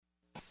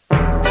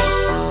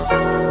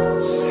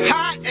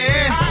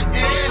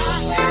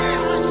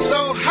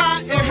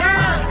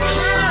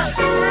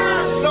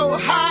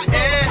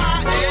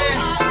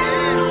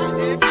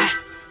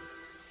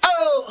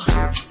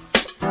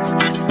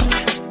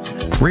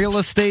Real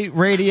Estate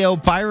Radio,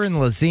 Byron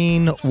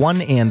Lazine,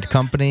 One and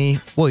Company,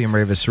 William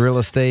Ravis Real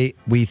Estate.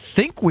 We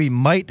think we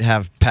might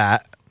have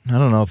Pat. I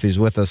don't know if he's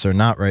with us or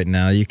not right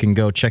now. You can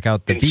go check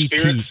out the BT.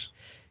 Spirits,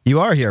 you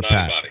are here,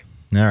 Pat.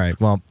 All right.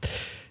 Well,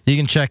 you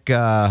can check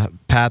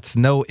Pat's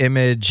no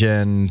image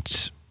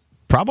and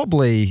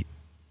probably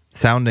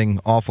sounding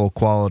awful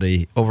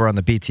quality over on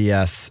the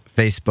BTS,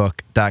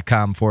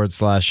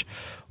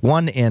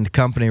 facebook.com/One and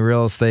Company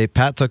Real Estate.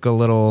 Pat took a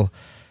little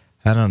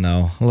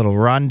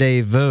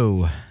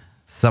rendezvous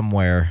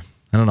somewhere.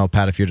 I don't know,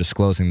 Pat, if you're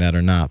disclosing that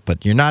or not,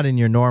 but you're not in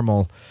your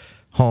normal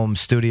home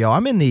studio.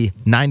 I'm in the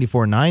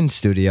 94.9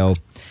 studio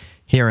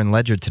here in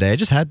Ledyard today. I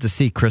just had to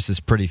see Chris's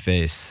pretty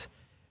face.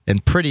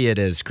 And pretty it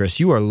is,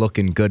 Chris. You are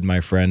looking good, my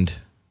friend.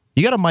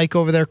 You got a mic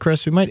over there,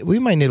 Chris? We might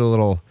need a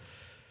little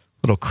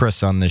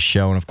Chris on this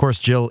show. And of course,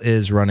 Jill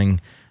is running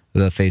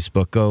the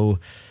Facebook. Go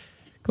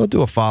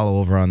do a follow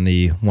over on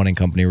the One and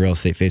Company Real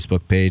Estate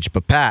Facebook page.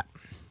 But Pat,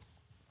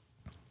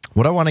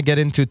 what I want to get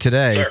into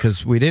today,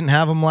 because we didn't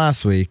have them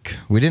last week.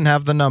 We didn't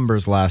have the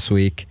numbers last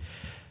week.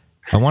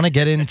 I want to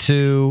get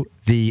into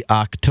the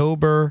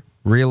October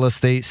real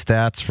estate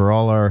stats for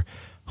all our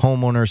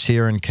homeowners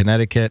here in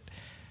Connecticut.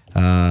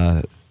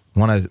 Want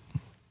to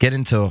get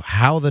into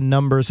how the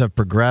numbers have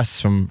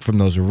progressed from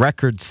those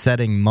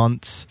record-setting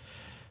months.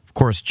 Of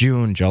course,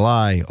 June,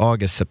 July,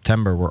 August,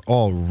 September were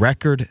all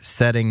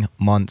record-setting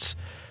months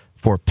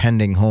for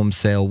pending home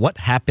sale. What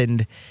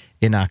happened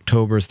in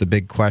October is the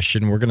big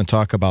question. We're going to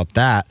talk about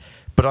that.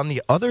 But on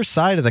the other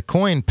side of the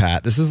coin,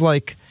 Pat, this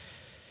whole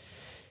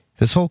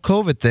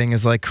COVID thing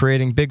is like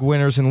creating big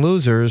winners and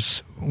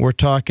losers. We're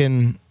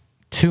talking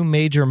two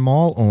major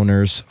mall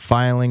owners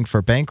filing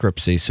for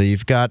bankruptcy. So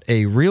you've got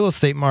a real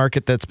estate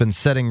market that's been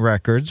setting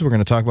records. We're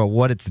going to talk about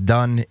what it's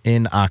done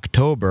in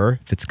October,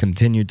 if it's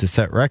continued to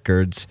set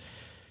records.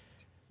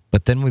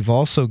 But then we've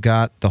also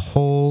got the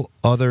whole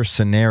other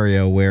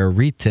scenario where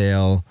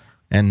retail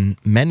and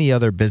many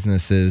other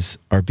businesses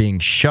are being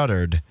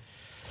shuttered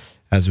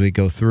as we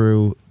go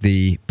through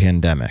the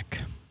pandemic.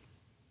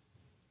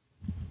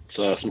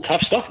 It's some tough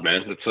stuff,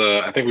 man. It's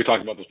I think we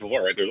talked about this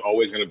before, right? There's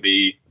always going to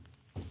be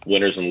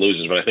winners and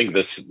losers, but I think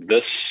this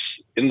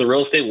in the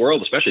real estate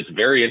world, especially, it's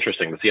very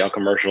interesting to see how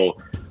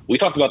commercial. We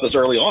talked about this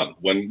early on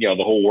when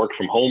the whole work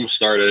from home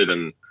started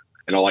and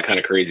all that kind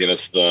of craziness.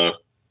 The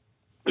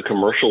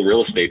commercial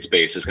real estate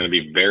space is going to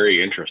be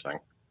very interesting.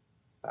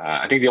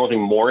 I think the only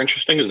thing more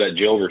interesting is that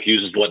Jill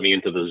refuses to let me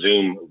into the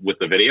Zoom with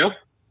the video,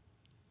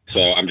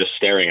 so I'm just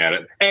staring at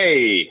it.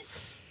 Hey,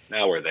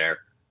 now we're there.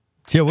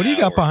 Yeah, what do you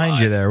got behind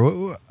you there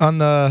on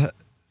the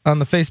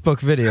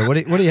Facebook video?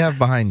 What do you have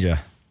behind you?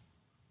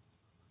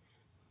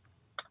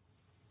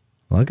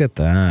 Look at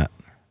that.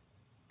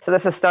 So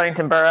this is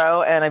Stonington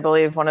Borough, and I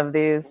believe one of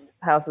these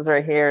houses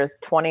right here is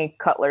 20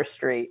 Cutler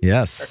Street.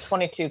 Yes. Or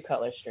 22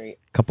 Cutler Street.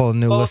 A couple of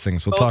new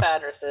listings. Both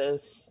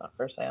addresses are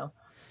for sale.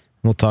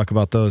 We'll talk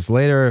about those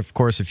later. Of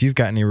course, if you've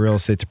got any real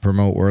estate to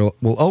promote,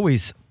 we'll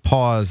always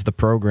pause the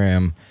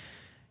program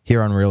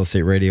here on Real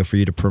Estate Radio for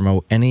you to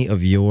promote any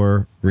of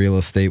your real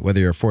estate, whether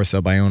you're a for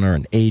sale by owner,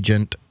 an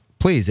agent.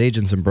 Please,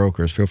 agents and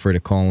brokers, feel free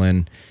to call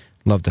in.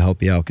 Love to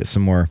help you out, get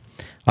some more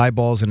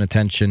eyeballs and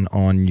attention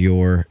on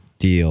your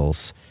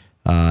deals.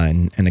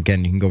 And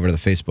again, you can go over to the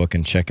Facebook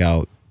and check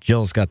out.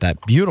 Jill's got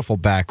that beautiful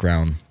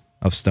background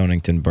of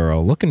Stonington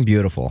Borough. Looking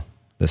beautiful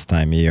this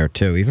time of year,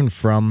 too, even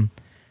from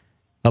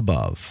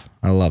above.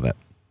 I love it.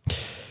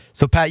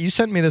 So, Pat, you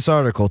sent me this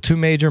article. Two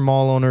major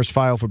mall owners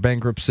file for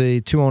bankruptcy.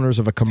 Two owners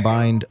of a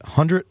combined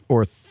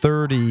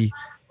 130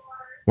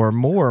 or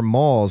more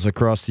malls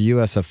across the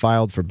U.S. have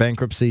filed for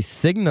bankruptcy,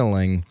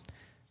 signaling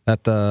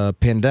that the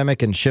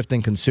pandemic and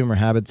shifting consumer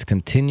habits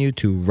continue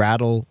to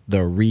rattle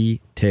the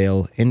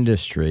retail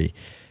industry.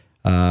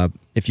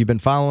 If you've been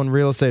following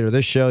real estate or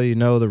this show, you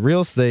know the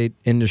real estate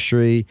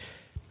industry,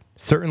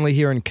 certainly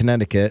here in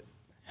Connecticut,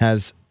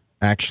 has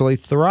actually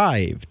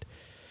thrived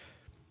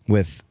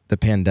with the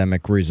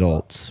pandemic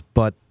results.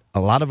 But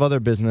a lot of other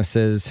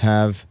businesses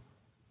have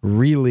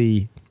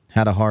really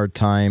had a hard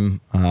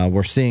time.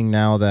 We're seeing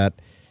now that,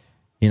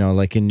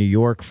 like in New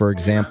York, for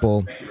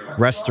example,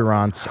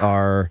 restaurants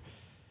are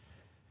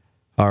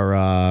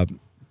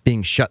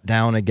being shut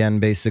down again,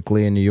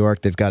 basically, in New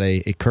York. They've got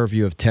a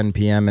curfew of 10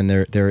 p.m., and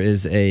there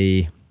is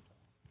a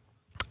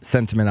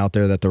sentiment out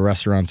there that the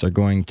restaurants are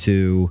going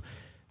to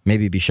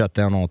maybe be shut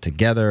down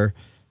altogether.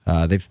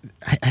 I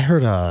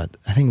heard, I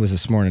think it was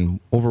this morning,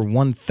 over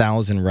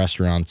 1,000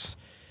 restaurants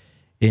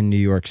in New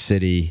York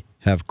City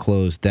have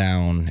closed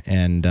down,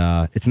 and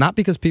it's not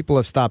because people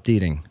have stopped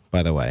eating,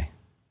 by the way.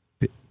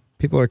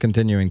 People are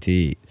continuing to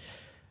eat.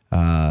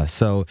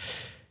 So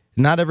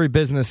not every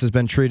business has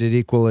been treated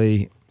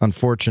equally,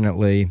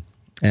 unfortunately,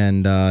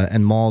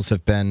 and malls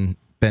have been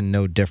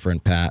no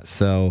different, Pat.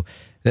 So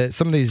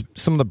some of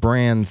the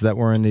brands that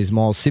were in these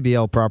malls,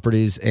 CBL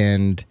Properties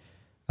and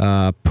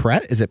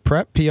Pret, is it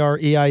Pret?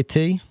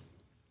 Preit?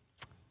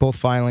 Both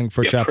filing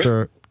for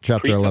Chapter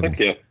 11.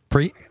 Yeah.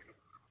 Pret.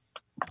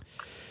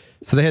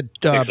 So they had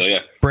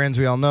brands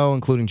we all know,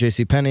 including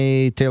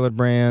JCPenney, Tailored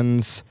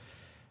Brands,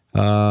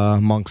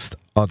 amongst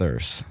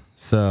others.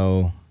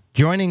 So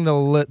joining the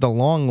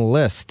long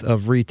list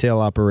of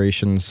retail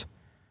operations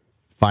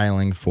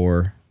filing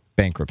for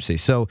bankruptcy.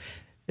 So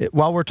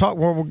while we're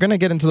going to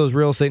get into those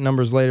real estate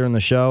numbers later in the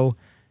show,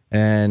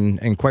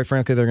 and quite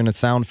frankly, they're going to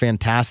sound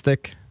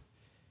fantastic.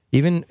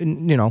 Even,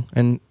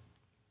 and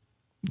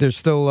there's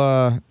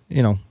still,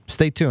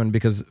 stay tuned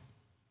because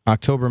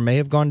October may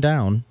have gone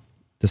down,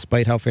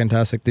 despite how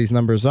fantastic these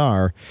numbers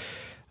are.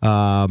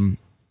 Not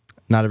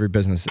every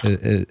business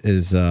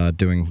is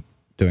doing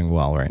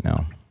well right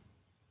now.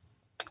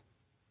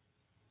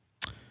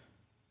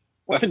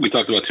 Well, I think we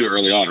talked about too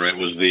early on, right?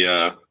 Was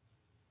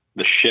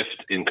the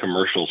shift in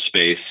commercial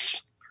space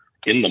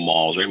in the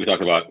malls, right? We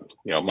talked about,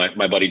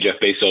 my buddy Jeff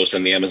Bezos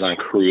and the Amazon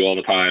crew all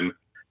the time.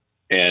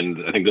 And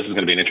I think this is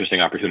going to be an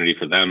interesting opportunity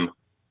for them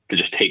to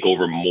just take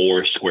over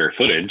more square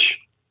footage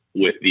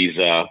with these,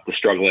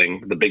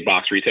 the big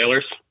box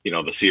retailers,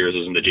 the Sears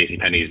and the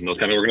JCPenney's and those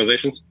kind of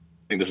organizations.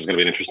 I think this is going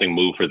to be an interesting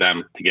move for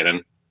them to get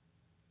in.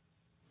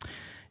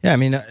 Yeah, I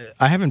mean,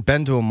 I haven't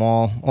been to a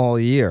mall all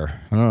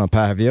year. I don't know,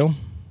 Pat, have you?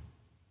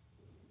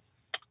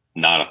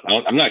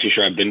 I'm not actually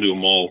sure I've been to a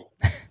mall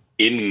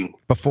in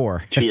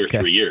before 2 or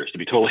 3 years, to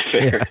be totally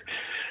fair. Yeah.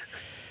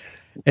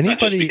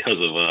 Anybody, not just because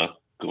of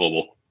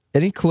global.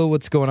 Any clue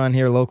what's going on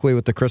here locally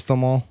with the Crystal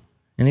Mall?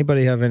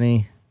 Anybody have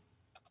any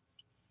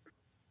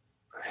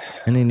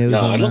news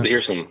on that? I'd love to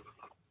hear some.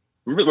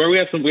 Remember where we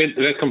had some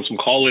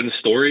call-in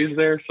stories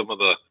there? Some of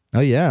the.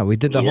 Oh yeah, we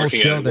did the whole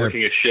show there.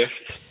 Working a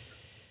shift.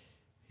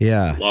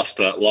 Yeah.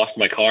 Lost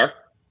my car.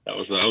 That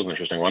was an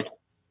interesting one.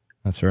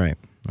 That's right.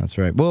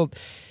 Well,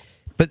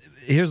 but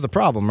here's the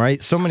problem,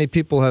 right? So many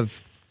people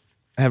have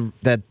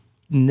that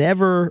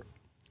never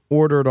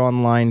ordered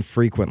online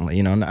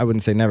frequently. I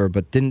wouldn't say never,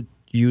 but didn't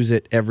use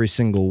it every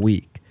single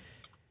week.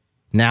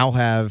 Now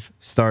have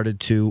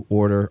started to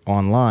order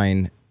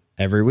online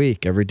every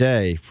week, every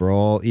day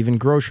for even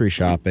grocery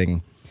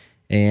shopping,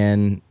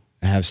 and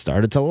have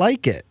started to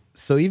like it.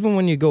 So even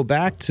when you go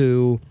back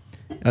to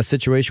a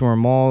situation where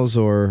malls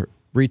or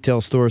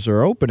retail stores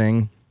are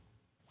opening,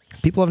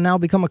 people have now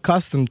become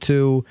accustomed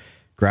to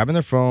grabbing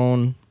their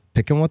phone,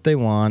 picking what they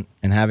want,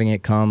 and having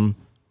it come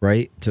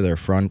right to their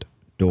front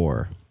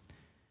door.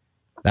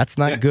 That's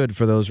not good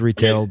for those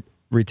retail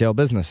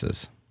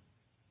businesses.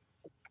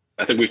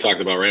 I think we've talked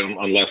about, right,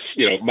 unless,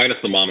 minus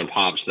the mom and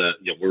pops that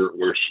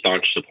we're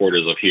staunch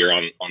supporters of here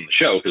on the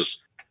show, because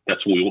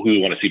that's who we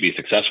want to see be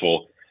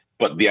successful.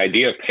 But the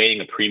idea of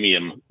paying a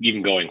premium,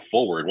 even going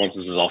forward, once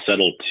this is all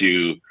settled,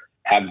 to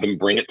have them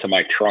bring it to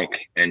my trunk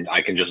and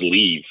I can just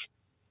leave,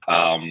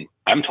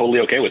 I'm totally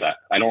okay with that.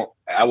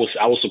 I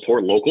will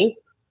support local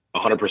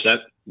 100%,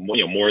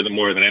 more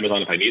than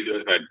Amazon if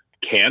I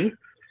can.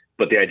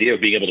 But the idea of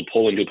being able to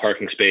pull into a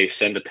parking space,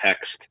 send a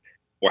text,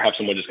 or have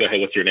someone just go, "Hey,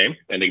 what's your name?"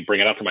 and they bring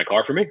it out to my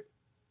car for me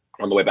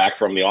on the way back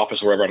from the office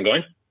or wherever I'm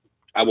going,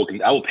 I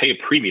will pay a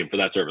premium for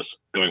that service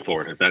going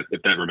forward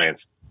if that remains.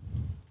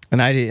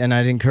 And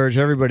I'd encourage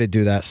everybody to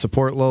do that.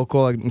 Support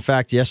local. In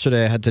fact,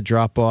 yesterday I had to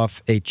drop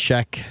off a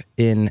check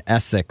in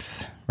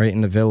Essex, right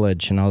in the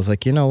Village, and I was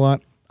like, you know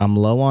what? I'm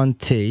low on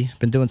tea.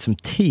 Been doing some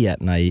tea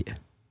at night,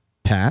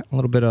 Pat. A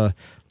little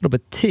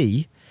bit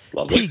tea.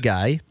 Lovely. Tea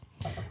guy.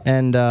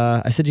 And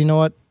I said, you know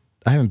what?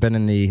 I haven't been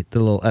in the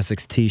little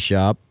Essex tea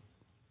shop.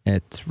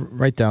 It's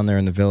right down there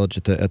in the Village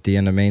at the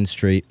end of Main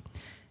Street,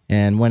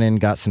 and went in,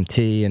 got some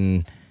tea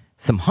and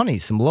some honey,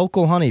 some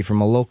local honey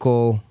from a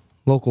local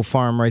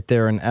farm right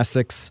there in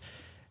Essex.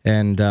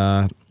 And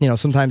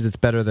sometimes it's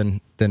better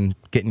than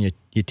getting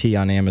your tea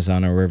on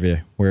Amazon or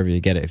wherever you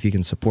get it. If you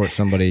can support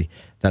somebody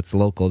that's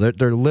local,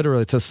 they're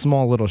literally, it's a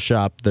small little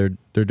shop. They're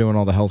doing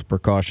all the health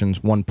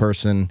precautions, one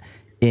person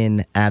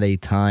in at a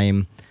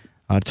time.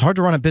 It's hard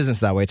to run a business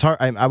that way. It's hard.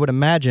 I would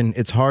imagine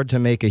it's hard to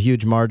make a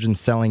huge margin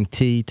selling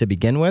tea to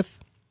begin with,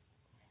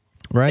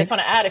 right? I just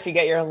want to add, if you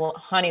get your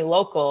honey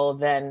local,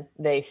 then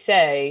they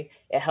say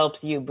it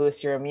helps you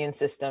boost your immune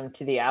system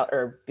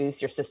or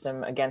boost your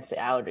system against the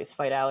allergies,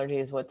 fight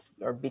allergies,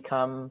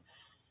 become.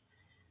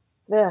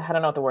 I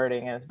don't know what the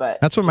wording is, but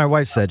that's what my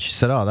wife said. She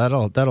said, "Oh,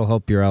 that'll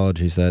help your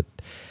allergies.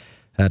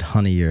 That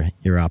honey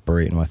you're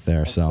operating with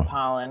there." It's so the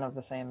pollen of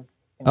the same.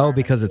 Oh,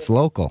 because it's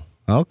local.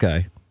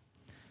 Okay.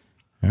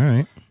 All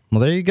right.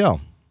 Well, there you go.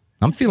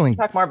 I'm feeling.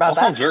 Talk more about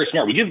that. Sounds very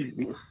smart. We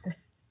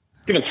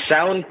giving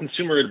sound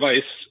consumer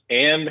advice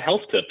and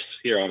health tips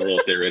here on Real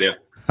Estate Radio.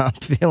 I'm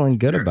feeling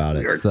good about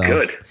it. You're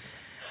good.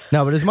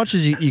 No, but as much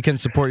as you can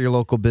support your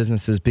local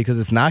businesses, because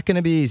it's not going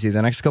to be easy.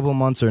 The next couple of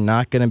months are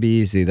not going to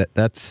be easy.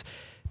 That's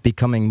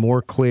becoming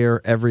more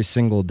clear every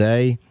single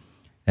day.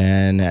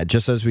 And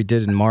just as we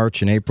did in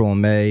March and April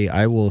and May,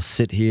 I will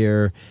sit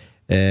here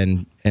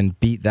and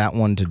beat that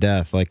one to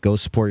death. Like, go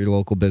support your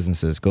local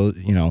businesses. Go,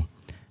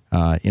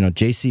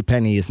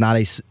 JCPenney is not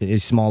a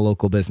small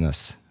local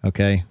business,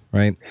 okay,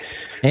 right?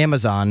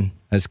 Amazon,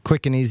 as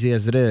quick and easy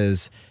as it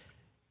is,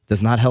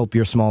 does not help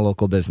your small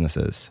local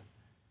businesses.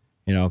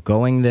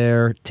 Going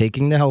there,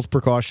 taking the health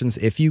precautions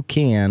if you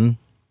can,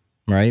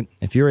 right?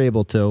 If you're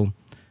able to,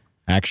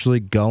 actually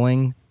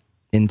going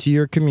into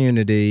your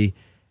community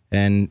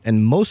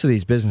And most of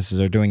these businesses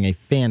are doing a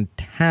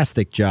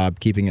fantastic job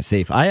keeping it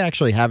safe. I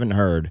actually haven't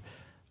heard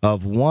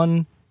of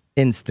one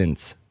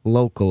instance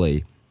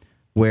locally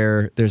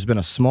where there's been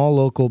a small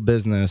local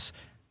business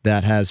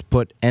that has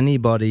put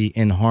anybody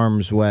in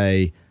harm's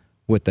way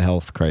with the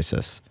health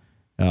crisis.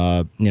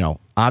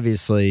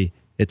 Obviously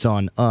it's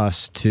on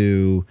us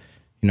to,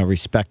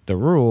 respect the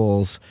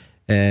rules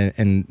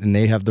and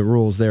they have the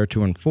rules there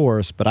to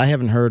enforce, but I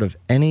haven't heard of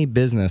any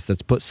business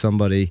that's put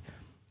somebody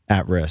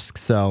at risk.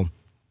 So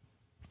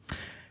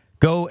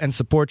go and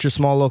support your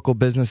small local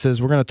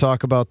businesses. We're going to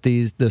talk about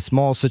the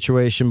small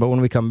situation, but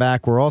when we come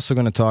back, we're also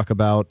going to talk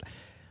about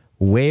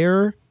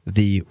where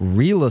the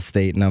real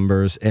estate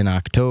numbers in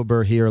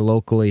October here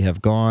locally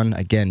have gone.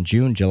 Again,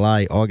 June,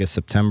 July, August,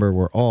 September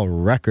were all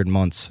record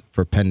months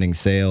for pending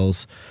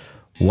sales.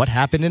 What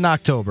happened in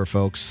October,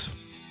 folks?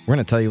 We're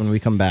going to tell you when we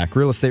come back.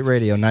 Real Estate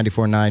Radio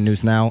 94.9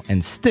 News Now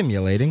and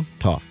stimulating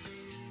talk.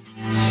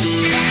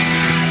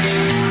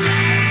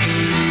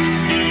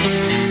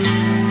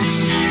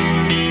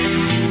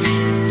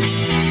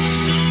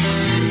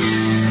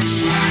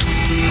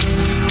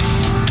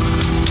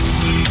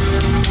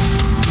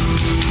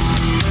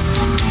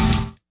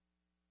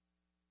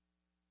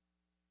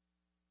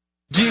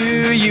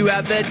 Do you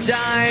have the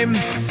time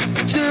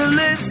to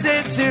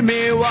listen to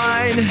me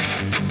whine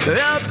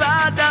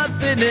about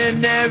nothing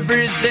and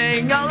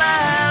everything all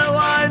at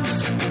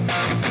once?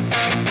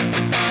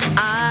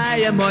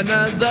 I am one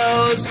of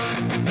those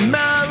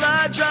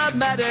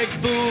melodramatic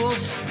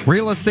fools.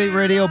 Real Estate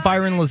Radio,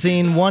 Byron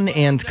Lazine, One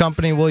and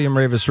Company, William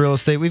Ravis Real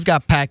Estate. We've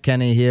got Pat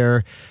Kenny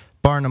here,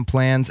 Barnum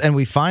Plans, and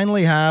we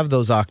finally have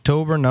those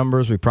October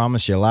numbers we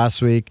promised you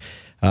last week.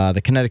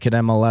 The Connecticut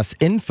MLS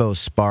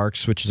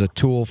InfoSparks, which is a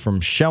tool from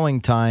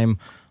Showing Time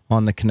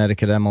on the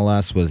Connecticut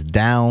MLS, was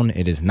down.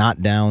 It is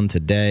not down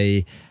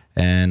today,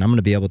 and I'm going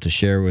to be able to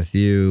share with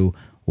you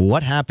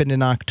what happened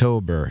in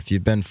October. If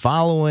you've been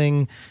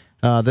following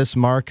this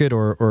market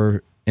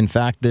or in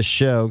fact this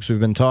show, because we've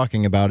been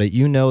talking about it,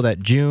 you know that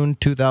June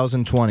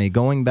 2020,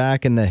 going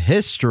back in the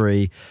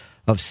history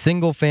of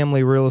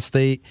single-family real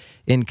estate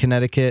in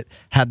Connecticut,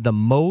 had the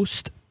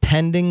most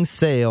pending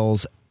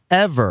sales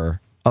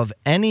ever of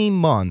any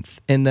month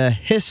in the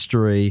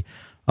history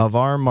of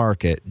our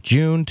market.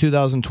 June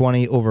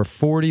 2020, over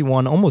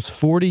 41, almost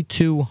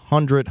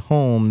 4,200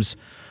 homes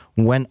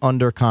went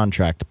under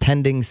contract,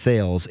 pending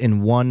sales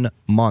in 1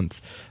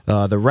 month.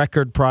 The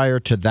record prior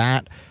to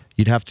that,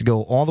 you'd have to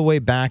go all the way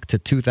back to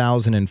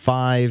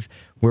 2005,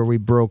 where we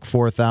broke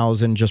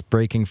 4,000, just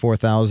breaking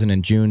 4,000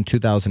 in June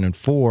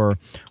 2004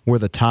 were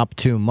the top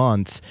 2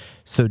 months.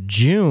 So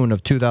June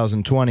of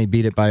 2020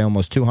 beat it by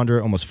almost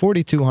 200, almost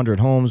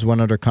 4,200 homes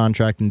went under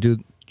contract in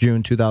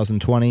June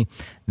 2020.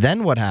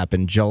 Then what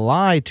happened?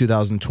 July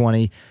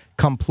 2020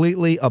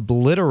 completely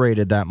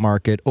obliterated that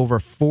market. Over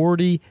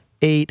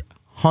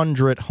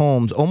 4,800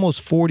 homes,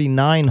 almost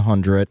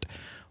 4,900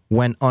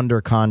 went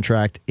under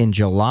contract in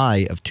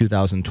July of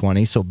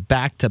 2020. So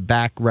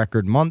back-to-back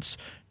record months,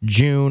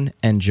 June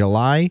and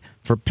July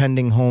for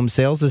pending home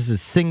sales. This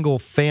is single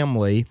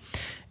family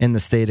in the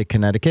state of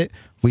Connecticut.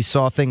 We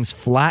saw things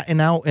flatten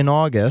out in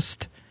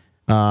August.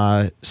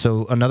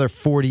 So another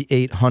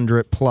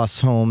 4,800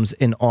 plus homes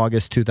in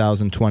August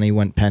 2020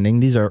 went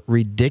pending. These are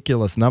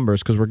ridiculous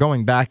numbers because we're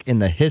going back in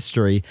the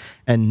history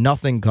and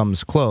nothing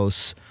comes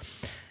close.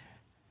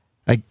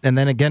 And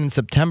then again in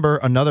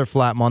September, another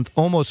flat month,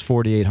 almost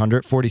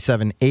 4,800,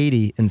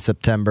 4,780 in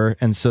September.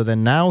 And so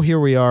then now here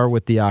we are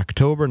with the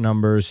October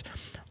numbers.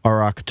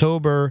 Our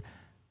October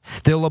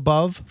still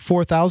above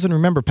 4,000.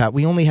 Remember, Pat,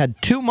 we only had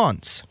 2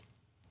 months,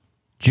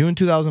 June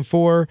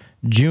 2004,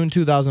 June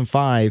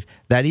 2005,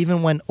 that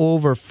even went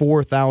over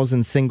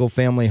 4,000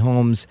 single-family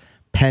homes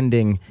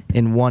pending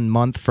in 1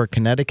 month for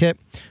Connecticut.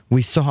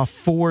 We saw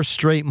 4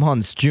 straight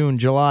months, June,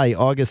 July,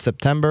 August,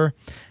 September.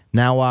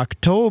 Now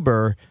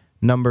October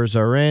numbers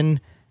are in,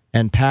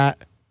 and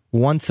Pat,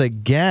 once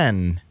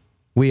again,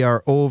 we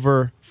are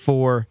over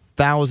 4,000.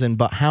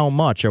 But how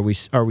much? Are we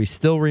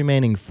still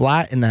remaining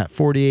flat in that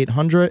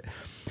 4,800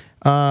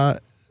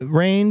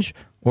 range,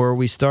 or are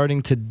we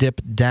starting to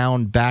dip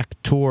down back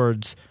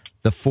towards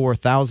the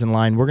 4,000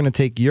 line? We're going to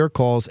take your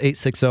calls,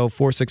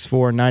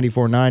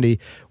 860-464-9490.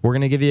 We're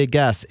going to give you a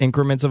guess,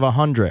 increments of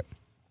 100.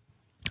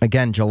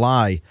 Again,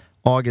 July,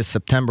 August,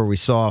 September, we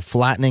saw a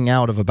flattening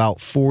out of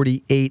about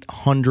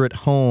 4,800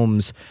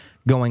 homes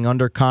going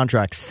under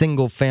contract,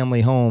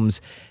 single-family homes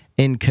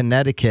in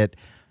Connecticut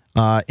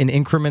in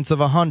increments of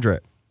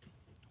 100.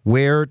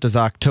 Where does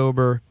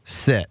October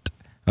sit?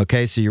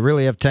 Okay, so you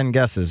really have 10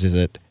 guesses. Is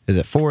it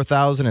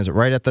 4,000? Is it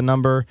right at the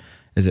number?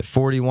 Is it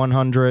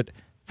 4,100,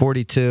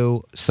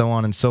 42, so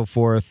on and so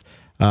forth?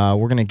 We're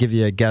going to give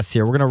you a guess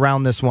here. We're going to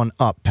round this one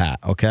up, Pat,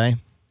 okay?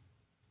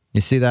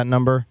 You see that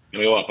number?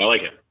 Go up. I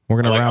like it.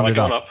 We're going to round it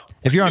up.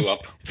 If you're on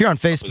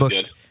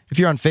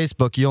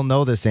Facebook, you'll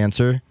know this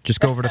answer. Just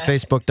go over to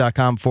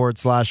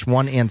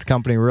facebook.com/One and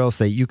Company Real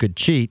Estate. You could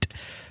cheat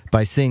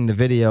by seeing the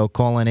video.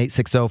 Call in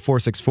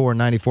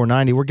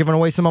 860-464-9490. We're giving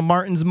away some of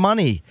Martin's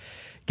money.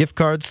 Gift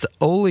cards to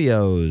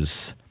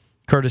Olio's,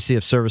 courtesy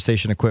of Service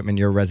Station Equipment,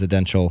 your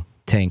residential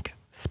tank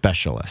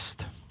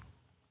specialist.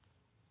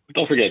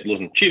 Don't forget,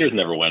 listen, cheaters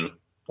never win.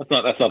 That's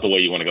not the way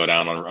you want to go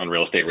down on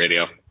real estate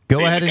radio. Go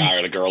Being ahead the and guy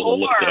or the girl who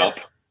looks it up.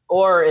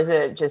 Or is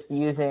it just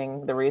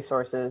using the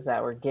resources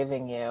that we're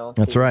giving you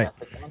That's to right. your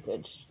best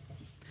advantage?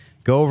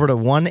 go over to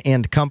One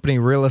and Company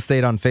Real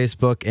Estate on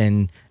Facebook,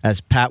 and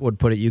as Pat would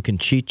put it, you can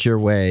cheat your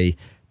way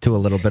to a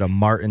little bit of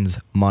Martin's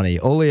money.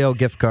 Oleo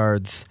gift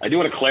cards. I do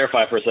want to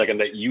clarify for a second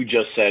that you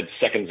just said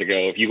seconds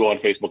ago, if you go on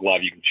Facebook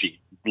Live, you can cheat.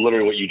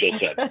 Literally what you just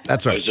said.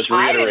 That's right. I was just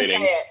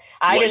reiterating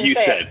I what didn't you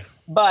say said. it.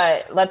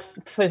 But let's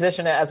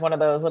position it as one of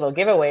those little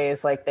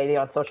giveaways like they do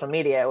on social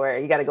media where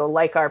you got to go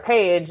like our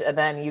page and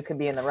then you could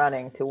be in the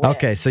running to win.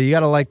 Okay, so you got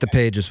to like the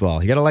page as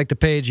well. You got to like the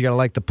page. You got to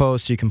like the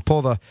post. You can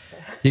pull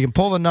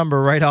the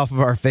number right off of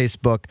our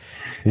Facebook.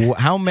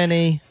 How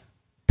many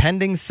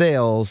pending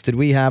sales did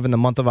we have in the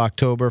month of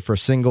October for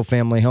single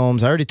family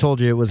homes? I already told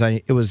you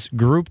it was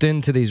grouped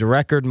into these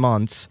record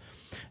months.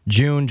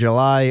 June,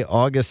 July,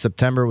 August,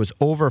 September was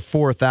over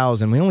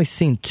 4,000. We only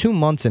seen 2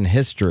 months in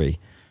history.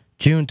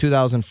 June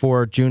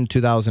 2004, June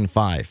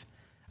 2005.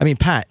 I mean,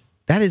 Pat,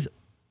 that is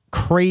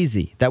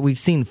crazy that we've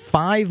seen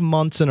 5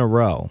 months in a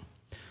row,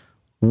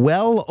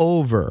 well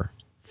over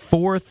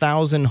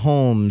 4,000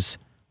 homes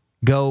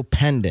go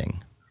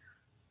pending.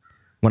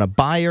 When a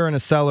buyer and a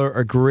seller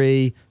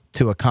agree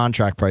to a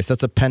contract price,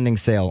 that's a pending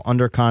sale,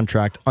 under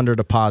contract, under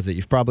deposit.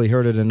 You've probably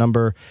heard it a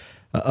number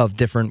of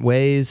different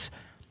ways.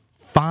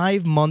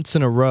 5 months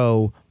in a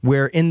row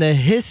where in the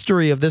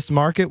history of this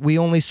market, we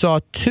only saw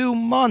 2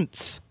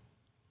 months.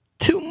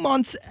 2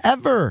 months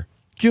ever.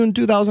 June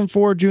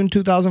 2004, June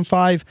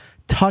 2005,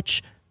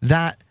 touch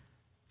that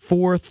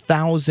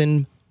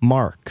 4,000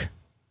 mark.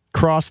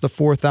 Cross the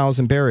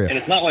 4,000 barrier. And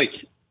it's not a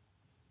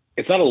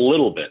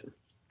little bit.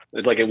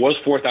 It's like it was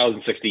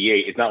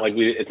 4,068. It's not like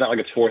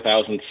it's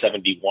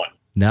 4,071.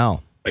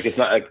 No. Like it's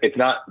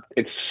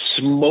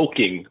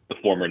smoking the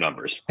former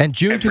numbers. And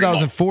June Every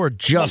 2004 month.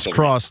 just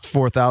crossed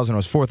 4,000. It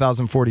was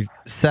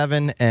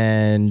 4,047,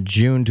 and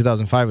June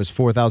 2005 was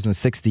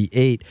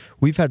 4,068.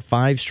 We've had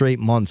 5 straight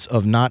months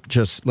of not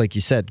just, like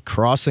you said,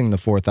 crossing the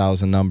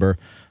 4,000 number,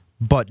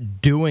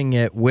 but doing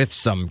it with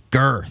some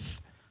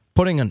girth,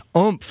 putting an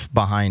oomph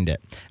behind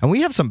it. And we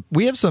have some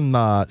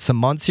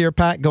months here,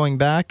 Pat, going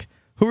back.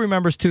 Who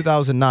remembers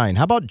 2009?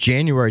 How about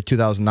January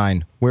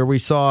 2009, where we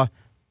saw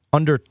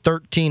under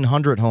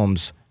 1,300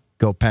 homes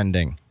go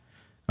pending?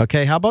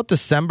 Okay, how about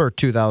December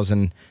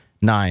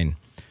 2009,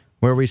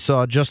 where we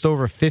saw just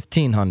over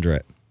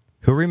 1,500?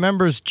 Who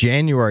remembers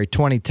January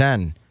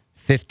 2010,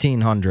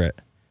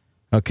 1,500?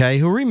 Okay,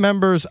 who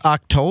remembers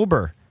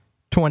October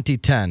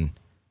 2010,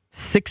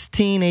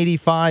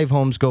 1,685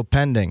 homes go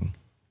pending?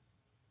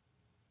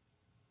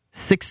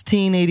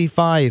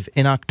 1,685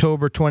 in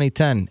October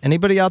 2010.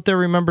 Anybody out there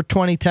remember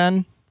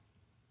 2010?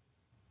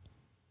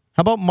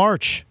 How about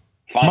March?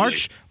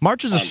 March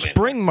is a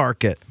spring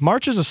market.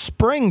 March is a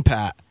spring,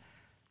 Pat.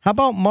 How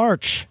about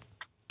March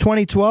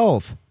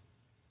 2012?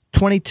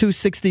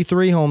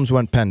 2,263 homes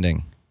went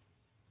pending.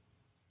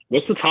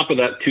 What's the top of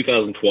that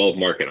 2012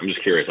 market? I'm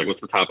just curious. Like,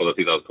 what's the top of the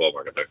 2012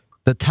 market there?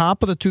 The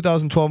top of the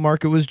 2012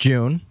 market was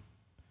June,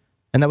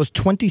 and that was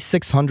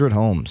 2,600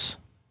 homes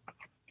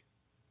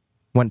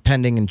went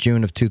pending in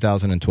June of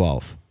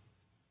 2012.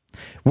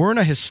 We're in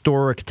a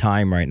historic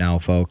time right now,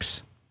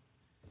 folks,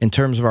 in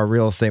terms of our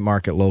real estate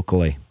market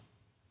locally.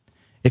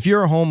 If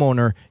you're a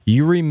homeowner,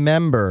 you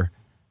remember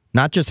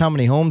not just how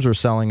many homes were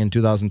selling in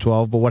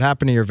 2012, but what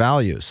happened to your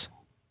values.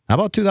 How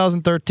about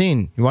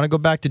 2013? You want to go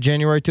back to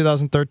January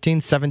 2013?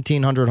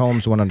 1,700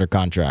 homes went under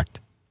contract.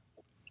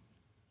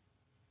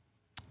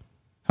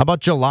 How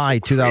about July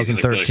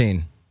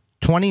 2013?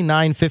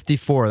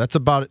 2,954.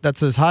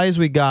 That's as high as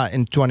we got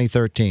in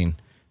 2013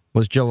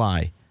 was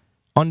July.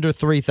 Under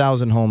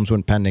 3,000 homes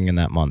went pending in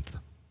that month.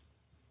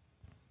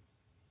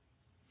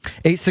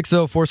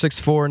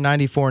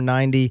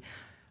 860-464-9490.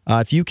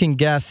 If you can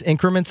guess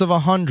increments of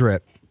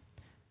 100,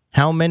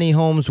 how many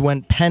homes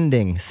went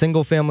pending,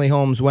 single-family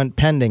homes went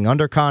pending,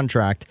 under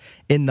contract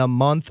in the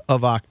month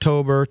of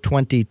October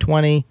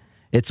 2020?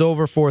 It's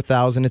over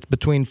 4,000. It's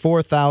between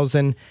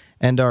 4,000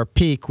 and our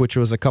peak, which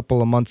was a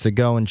couple of months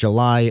ago in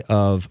July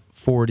of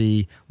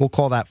 40. We'll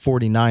call that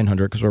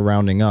 4,900 because we're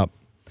rounding up.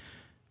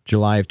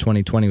 July of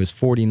 2020 was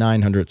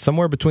 4,900.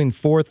 Somewhere between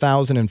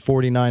 4,000 and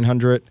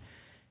 4,900.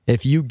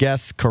 If you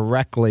guess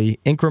correctly,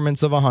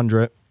 increments of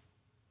 100,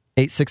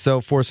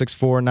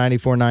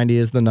 860-464-9490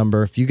 is the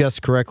number. If you guess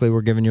correctly,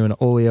 we're giving you an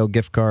Oleo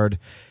gift card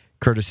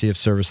courtesy of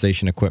Service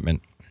Station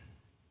Equipment.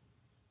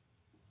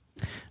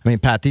 I mean,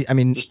 Pat,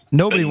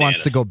 nobody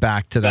wants to go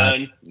back to that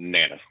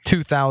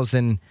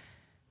 2000,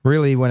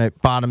 really, when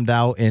it bottomed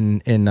out in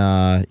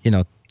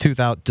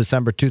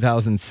December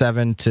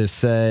 2007 to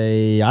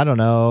say, I don't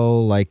know,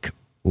 like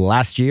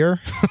last year.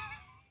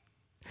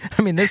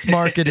 I mean, this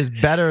market is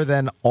better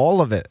than all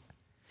of it.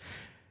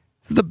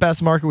 This is the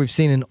best market we've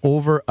seen in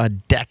over a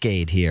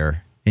decade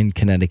here in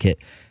Connecticut.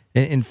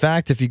 In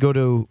fact, if we go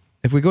to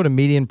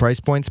median price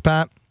points,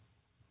 Pat,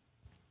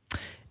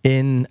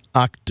 in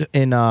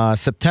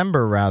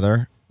September,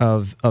 rather,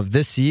 of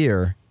this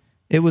year,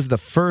 it was the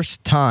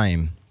first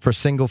time for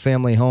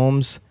single-family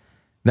homes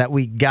that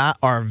we got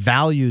our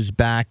values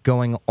back,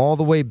 going all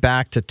the way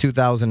back to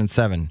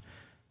 2007.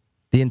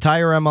 The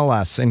entire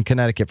MLS in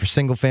Connecticut for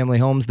single-family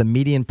homes, the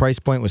median price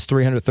point was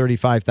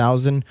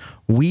 $335,000.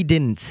 We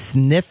didn't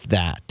sniff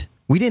that.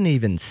 We didn't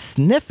even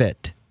sniff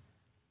it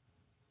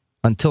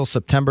until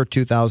September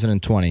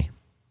 2020,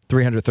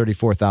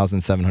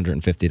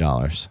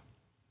 $334,750.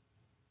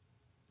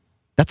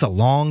 That's a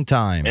long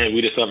time. And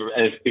we decided,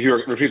 if you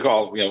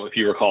recall,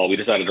 we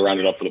decided to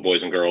round it up for the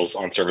boys and girls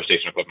on service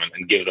station equipment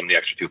and give them the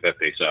extra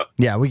 $250. So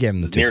yeah, we gave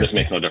them the $250. Nearness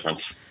makes no difference.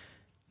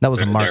 That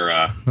was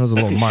that was a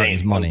little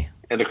Martin's money.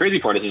 And the crazy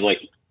part is like,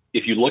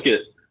 if you look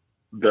at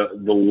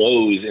the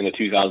lows in the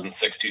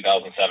 2006,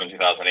 2007,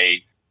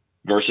 2008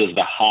 versus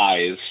the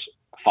highs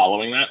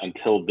following that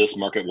until this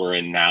market we're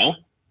in now,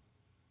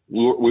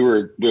 we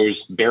was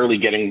barely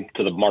getting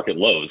to the market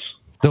lows.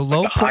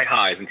 The high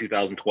highs in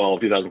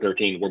 2012,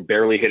 2013 were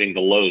barely hitting the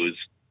lows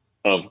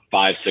of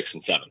 5, 6,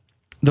 and 7.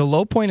 The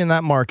low point in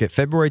that market,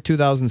 February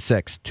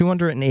 2006,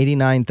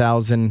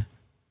 $289,000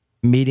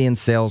 median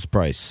sales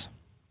price.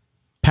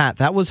 Pat,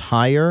 that was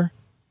higher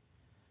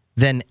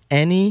than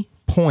any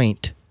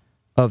point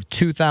of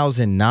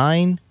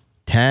 2009,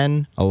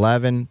 10,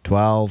 11,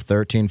 12,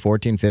 13,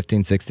 14,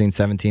 15, 16,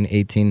 17,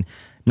 18,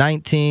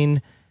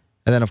 19,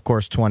 and then, of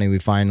course, 20, we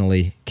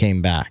finally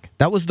came back.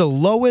 That was the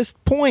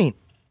lowest point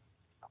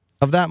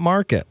of that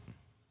market.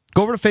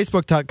 Go over to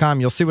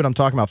Facebook.com. You'll see what I'm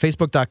talking about.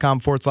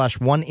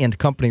 Facebook.com/One and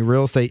Company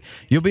Real Estate.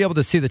 You'll be able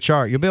to see the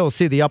chart. You'll be able to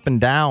see the up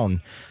and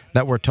down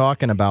that we're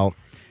talking about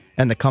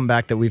and the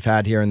comeback that we've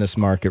had here in this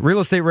market. Real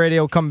Estate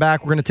Radio, come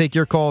back. We're going to take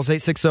your calls,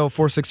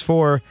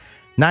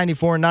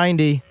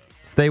 860-464-9490.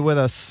 Stay with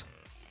us.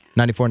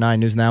 94.9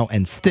 News Now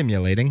and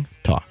Stimulating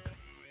Talk.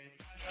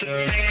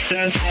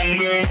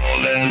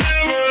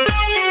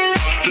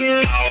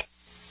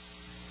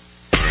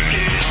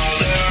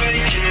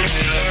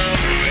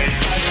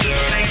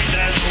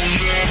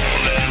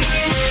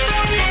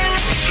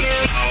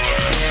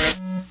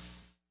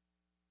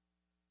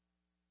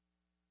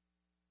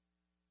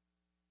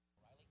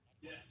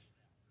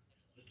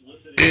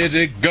 Is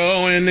it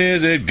going?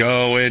 Is it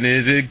going?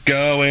 Is it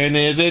going?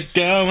 Is it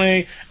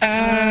going?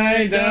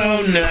 I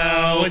don't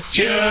know what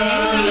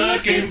you're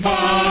looking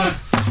for.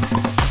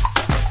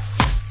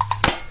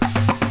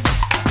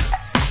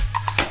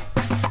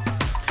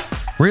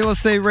 Real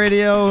Estate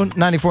Radio,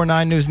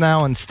 94.9 News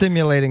Now and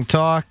Stimulating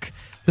Talk.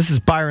 This is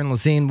Byron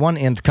Lazine, One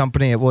and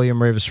Company at William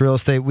Ravis Real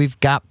Estate. We've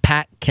got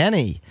Pat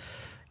Kenny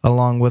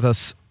along with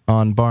us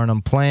on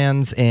Barnum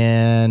Plans,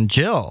 and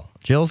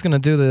Jill's going to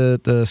do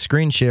the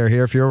screen share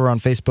here. If you're over on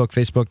Facebook,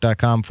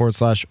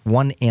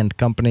 facebook.com/One and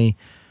Company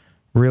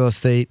Real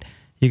Estate,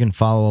 you can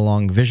follow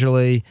along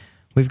visually.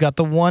 We've got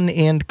the One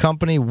and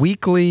Company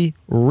Weekly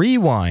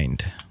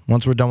Rewind.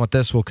 Once we're done with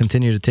this, we'll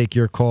continue to take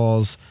your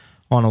calls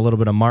on a little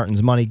bit of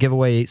Martin's Money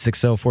giveaway.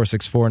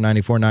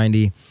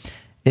 860-464-9490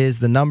 is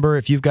the number.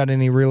 If you've got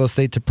any real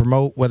estate to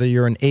promote, whether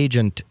you're an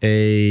agent,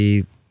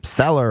 a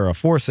seller, a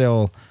for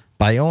sale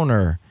by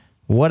owner,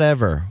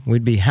 whatever,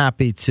 we'd be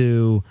happy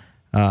to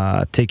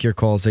take your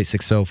calls,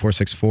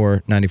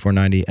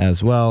 860-464-9490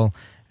 as well.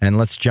 And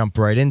let's jump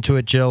right into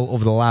it, Jill.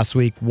 Over the last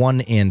week, One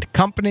and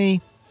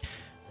Company,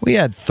 we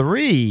had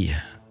 3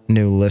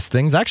 new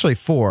listings. Actually,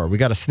 4. We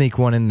got to sneak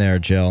one in there,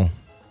 Jill.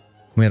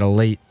 We had a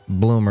late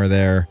bloomer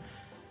there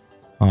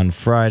on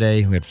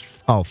Friday. We had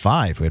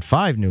 5. We had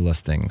 5 new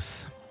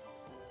listings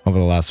over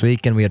the last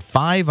week, and we had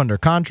 5 under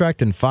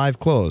contract and 5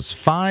 closed.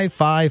 5,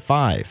 5,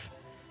 5.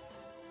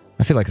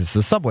 I feel like this is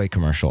a Subway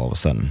commercial all of a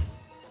sudden.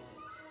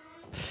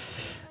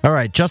 All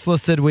right, just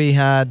listed, we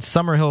had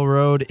Summerhill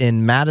Road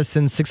in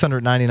Madison,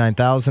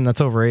 $699,000.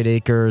 That's over 8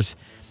 acres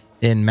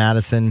in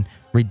Madison.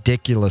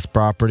 Ridiculous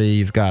property.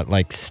 You've got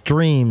like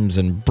streams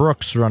and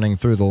brooks running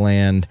through the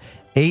land.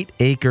 8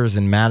 acres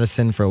in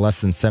Madison for less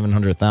than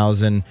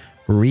 $700,000.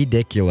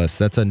 Ridiculous.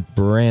 That's a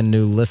brand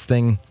new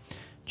listing.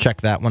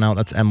 Check that one out.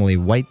 That's Emily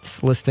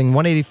White's listing.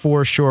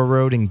 184 Shore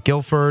Road in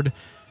Guilford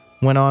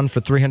went on for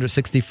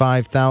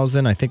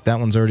 $365,000. I think that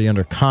one's already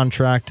under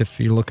contract. If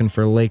you're looking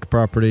for lake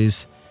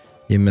properties,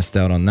 you missed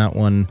out on that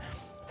one.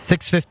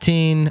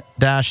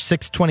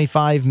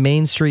 615-625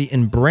 Main Street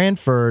in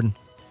Brantford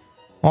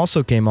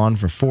also came on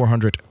for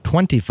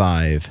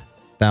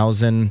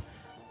 $425,000.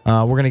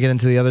 We're going to get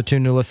into the other 2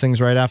 new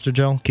listings right after,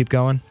 Joe. Keep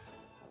going.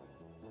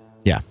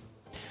 Yeah.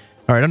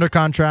 All right, under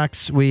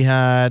contracts, we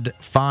had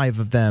 5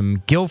 of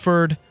them.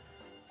 Guilford,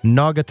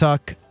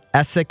 Naugatuck,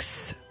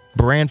 Essex,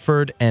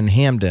 Brantford, and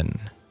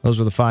Hamden. Those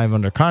were the 5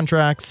 under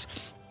contracts.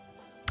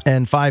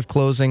 And 5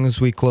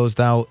 closings. We closed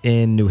out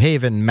in New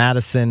Haven,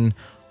 Madison,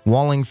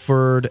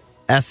 Wallingford,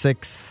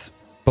 Essex,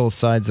 both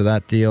sides of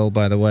that deal,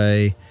 by the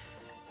way.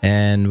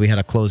 And we had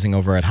a closing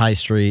over at High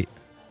Street,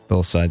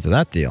 both sides of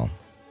that deal.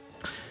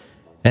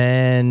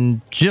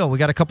 And Jill, we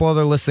got a couple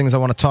other listings I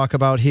want to talk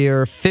about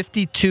here.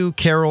 52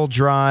 Carroll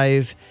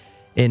Drive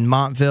in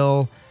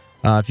Montville.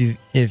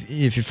 If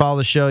you follow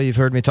the show, you've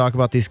heard me talk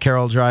about these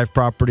Carroll Drive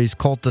properties.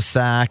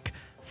 Cul-de-sac,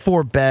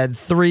 4-bed,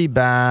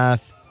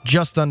 3-bath,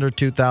 just under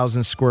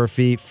 2,000 square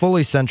feet,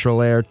 fully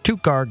central air,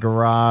 2-car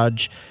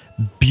garage,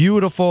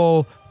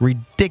 beautiful,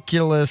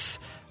 ridiculous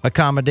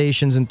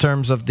accommodations in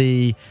terms of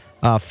the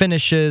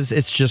finishes.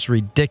 It's just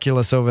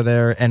ridiculous over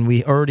there, and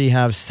we already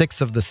have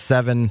 6 of the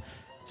 7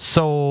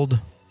 sold.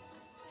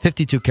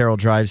 52 Carroll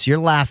Drive. Your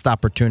last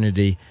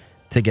opportunity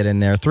to get in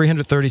there.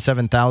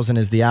 $337,000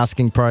 is the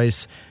asking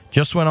price.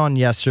 Just went on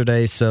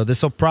yesterday, so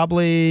this will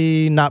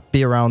probably not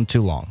be around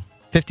too long.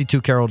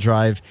 52 Carroll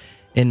Drive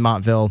in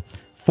Montville.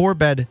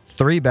 4-bed,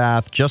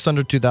 3-bath, just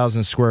under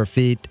 2,000 square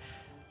feet.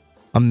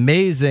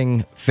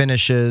 Amazing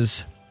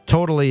finishes,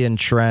 totally in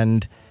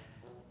trend.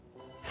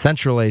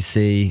 Central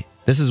AC.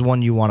 This is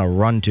one you want to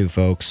run to,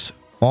 folks.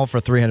 All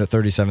for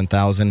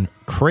 $337,000.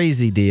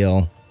 Crazy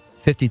deal.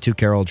 52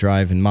 Carroll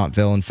Drive in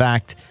Montville. In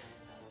fact,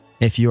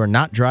 if you are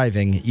not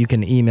driving, you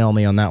can email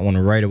me on that one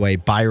right away,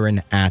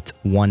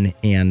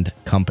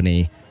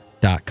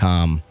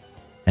 byron@oneandcompany.com.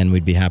 And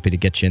we'd be happy to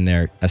get you in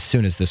there as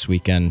soon as this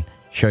weekend,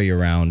 show you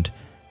around.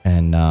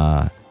 And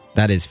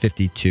that is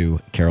 52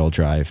 Carroll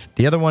Drive.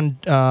 The other one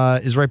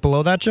is right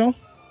below that, Joe?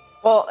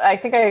 Well, I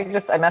think I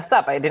messed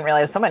up. I didn't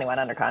realize so many went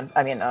under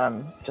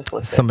just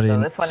listed. So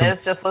this one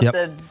is just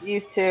listed. Yep.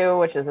 These two,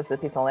 which is just a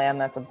piece of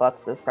land that's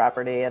abuts this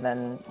property, and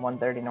then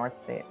 130 North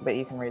State. But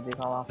you can read these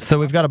all off. So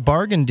we've got a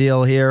bargain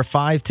deal here.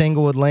 5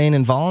 Tanglewood Lane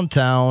in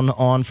Voluntown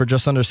on for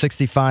just under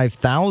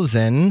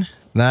 $65,000.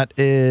 That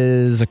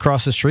is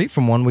across the street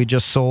from one we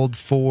just sold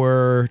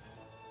for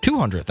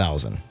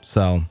 $200,000.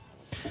 So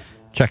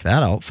check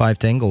that out. 5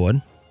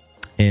 Tanglewood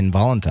in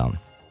Voluntown.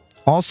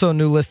 Also,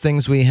 new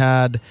listings we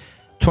had.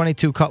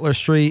 22 Cutler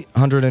Street,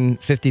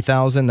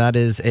 $150,000. That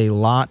is a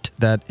lot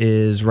that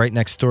is right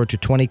next door to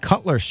 20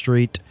 Cutler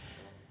Street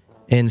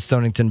in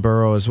Stonington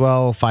Borough as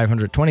well.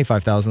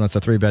 $525,000. That's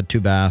a 3-bed,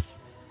 2-bath.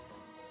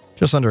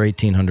 Just under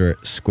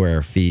 1,800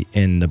 square feet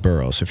in the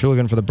borough. So if you're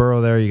looking for the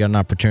borough there, you got an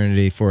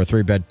opportunity for a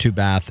 3-bed,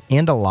 2-bath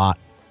and a lot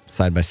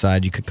side by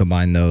side. You could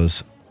combine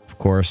those, of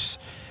course.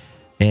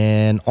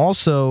 And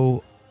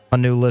also a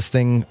new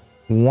listing,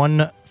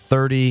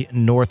 130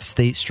 North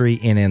State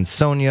Street in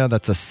Ansonia.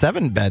 That's a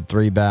 7-bed,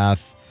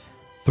 3-bath,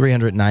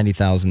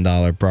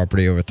 $390,000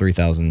 property, over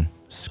 3,000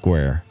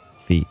 square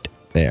feet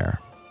there.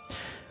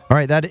 All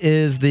right, that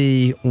is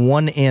the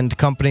One and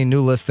Company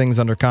new listings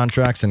under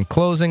contracts and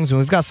closings. And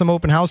we've got some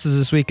open houses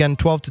this weekend,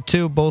 12 to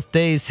 2, both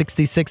days,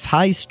 66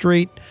 High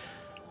Street,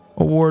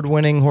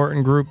 award-winning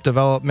Horton Group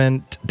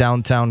development,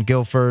 downtown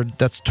Guilford.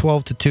 That's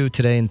 12 to 2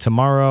 today and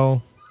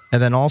tomorrow.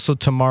 And then also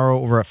tomorrow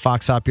over at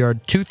Fox Hop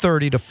Yard,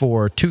 2:30 to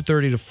 4.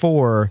 2:30 to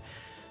 4,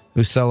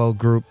 Ucello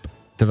Group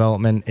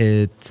development.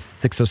 It's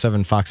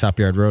 607 Fox Hop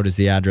Yard Road is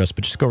the address.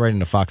 But just go right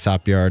into Fox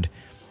Hop Yard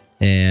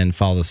and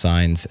follow the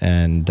signs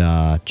and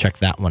check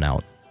that one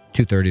out.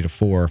 2:30 to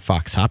 4,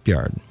 Fox Hop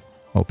Yard.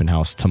 Open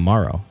house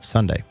tomorrow,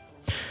 Sunday.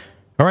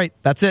 All right,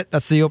 that's it.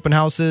 That's the open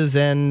houses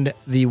and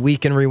the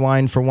Weekend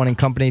Rewind for One and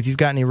Company. If you've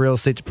got any real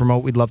estate to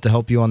promote, we'd love to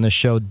help you on this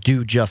show.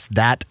 Do just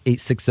that.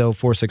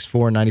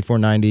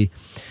 860-464-9490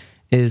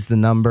 is the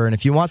number. And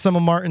if you want some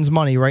of Martin's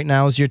money, right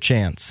now is your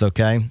chance,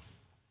 okay?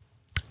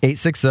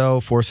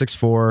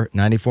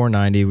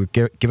 860-464-9490.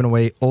 We're giving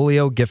away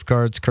Oleo gift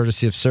cards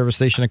courtesy of Service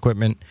Station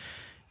Equipment,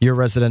 your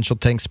residential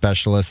tank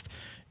specialist.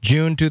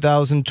 June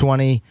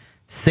 2020,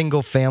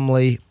 single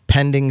family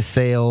pending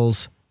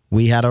sales.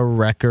 We had a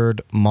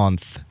record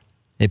month.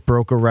 It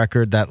broke a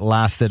record that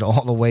lasted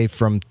all the way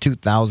from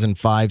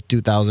 2005,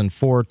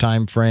 2004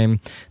 timeframe.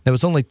 There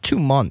was only 2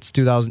 months,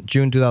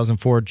 June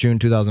 2004, June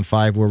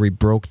 2005, where we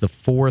broke the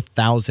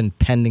 4,000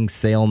 pending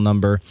sale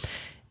number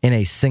in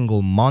a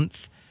single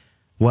month.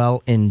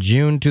 Well, in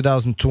June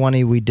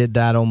 2020, we did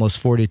that almost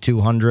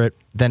 4,200.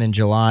 Then in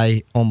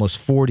July, almost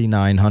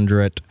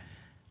 4,900.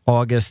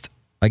 August,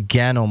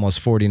 again, almost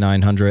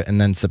 4,900. And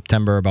then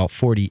September, about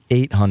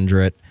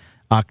 4,800.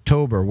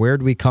 October,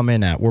 where'd we come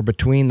in at? We're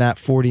between that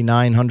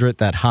 4,900,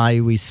 that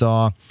high we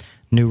saw,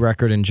 new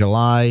record in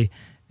July,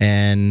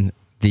 and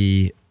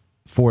the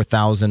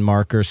 4,000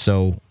 marker.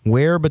 So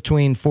we're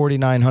between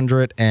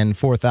 4,900 and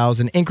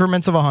 4,000,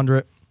 increments of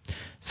 100.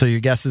 So your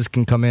guesses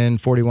can come in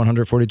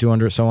 4,100,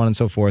 4,200, so on and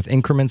so forth.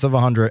 Increments of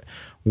 100.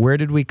 Where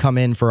did we come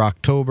in for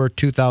October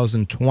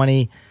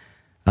 2020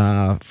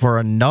 for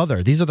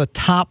another? These are the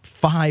top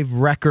 5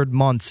 record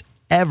months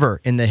ever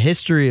in the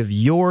history of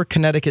your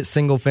Connecticut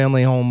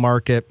single-family home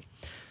market,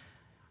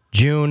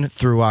 June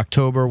through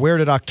October. Where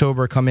did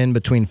October come in?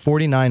 Between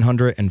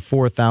 4,900 and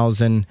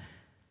 4,000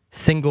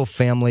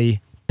 single-family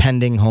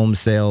pending home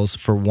sales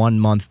for 1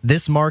 month.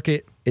 This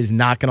market is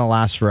not going to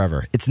last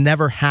forever. It's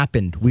never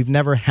happened. We've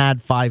never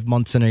had 5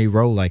 months in a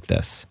row like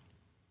this.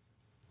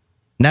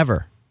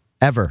 Never,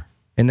 ever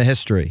in the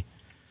history.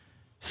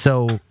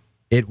 So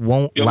it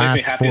won't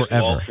last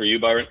forever. For you,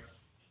 Byron,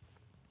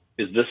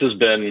 is this has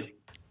been...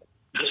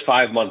 This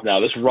 5 months now,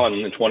 this run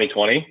in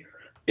 2020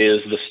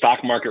 is the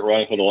stock market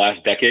run for the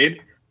last decade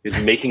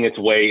is making its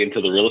way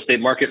into the real estate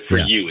market for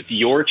you. It's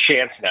your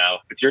chance now.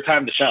 It's your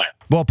time to shine.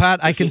 Well,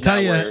 Pat, I can tell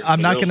you, I'm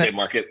not going to. The real estate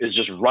market is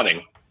just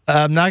running.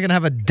 I'm not going to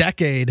have a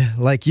decade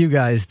like you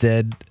guys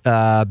did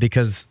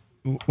because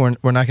we're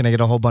not going to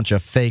get a whole bunch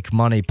of fake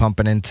money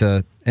pumping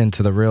into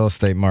the real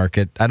estate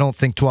market. I don't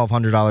think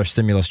 $1,200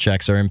 stimulus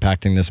checks are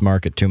impacting this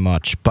market too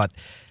much. But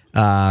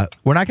we're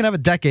not going to have a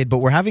decade, but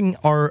we're having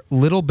our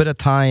little bit of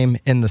time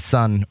in the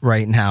sun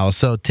right now.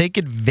 So take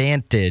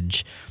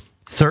advantage.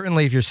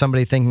 Certainly, if you're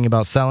somebody thinking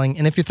about selling,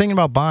 and if you're thinking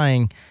about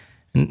buying,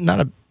 not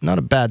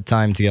a bad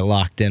time to get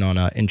locked in on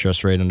an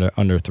interest rate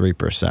under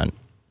 3%.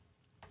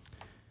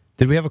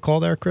 Did we have a call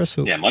there, Chris?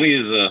 Yeah, money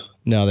is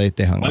no, they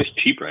hung up. money's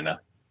cheap right now.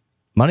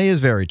 Money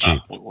is very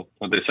cheap.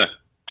 What'd they say?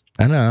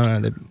 I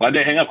know. Why'd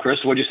they hang up,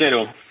 Chris? What'd you say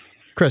to him?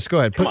 Chris, go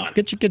ahead.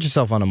 Get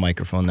yourself on a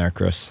microphone there,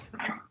 Chris.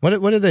 What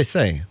did they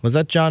say? Was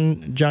that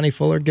Johnny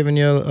Fuller giving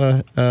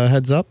you a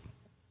heads up?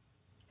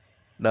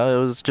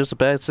 No, it was just a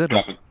bad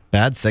signal.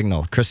 Bad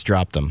signal. Chris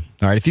dropped them.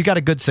 All right, if you got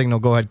a good signal,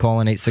 go ahead,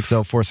 call in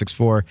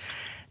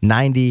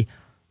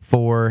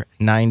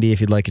 860-464-9490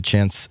 if you'd like a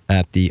chance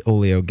at the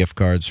Oleo gift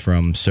cards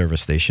from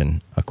Service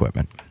Station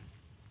Equipment.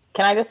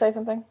 Can I just say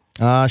something?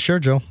 Sure,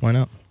 Joe. Why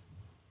not?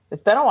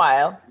 It's been a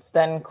while. It's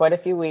been quite a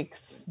few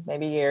weeks,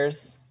 maybe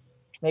years,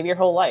 maybe your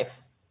whole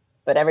life.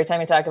 But every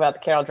time you talk about the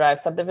Carroll Drive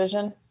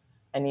subdivision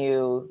and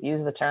you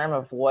use the term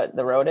of what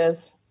the road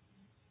is,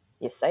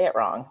 you say it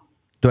wrong.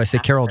 Do I say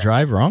Carroll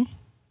Drive wrong?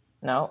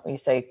 No, you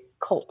say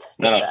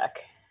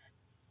cul-de-sac.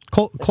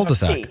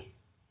 Cul-de-sac. No T.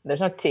 There's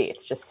no T.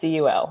 It's just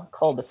C-U-L.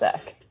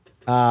 Cul-de-sac.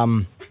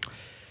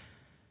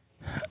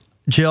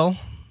 Jill?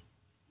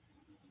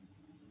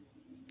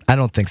 I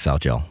don't think so,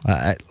 Jill.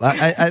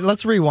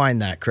 Let's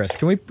rewind that, Chris.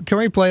 Can we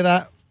play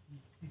that?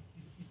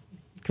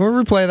 Can we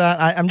replay that?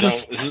 I'm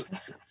just... This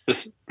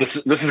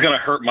is going to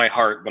hurt my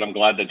heart, but I'm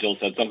glad that Jill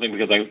said something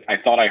because I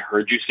thought I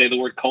heard you say the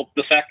word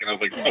cul-de-sac, and I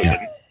was like, no, you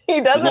didn't.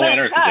 He doesn't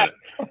have time.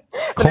 But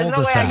there's no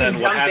way I can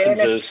jump in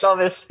and fill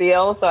this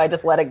spiel, so I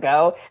just let it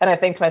go. And I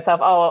think to myself,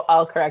 oh,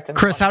 I'll correct him.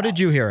 Chris, how did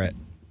you hear it?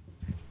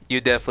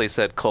 You definitely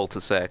said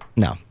cul-de-sac.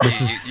 No,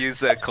 this is you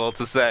said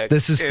cul-de-sac.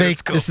 This is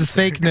fake. This is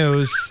fake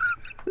news.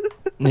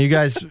 You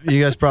guys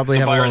probably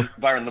have Byron, a little.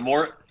 Byron, the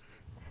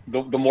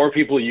more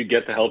people you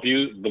get to help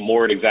you, the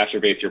more it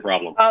exacerbates your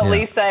problem. Oh, yeah.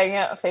 Lee's saying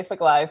it. Facebook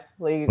Live.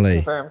 Lee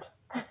confirmed.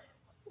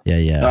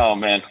 Yeah. Oh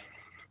man.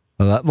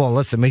 Well,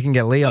 listen, we can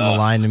get Lee on the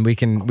line, and we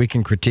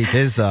can critique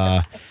his.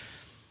 It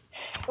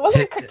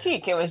wasn't a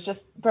critique. It was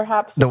just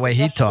perhaps the way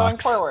he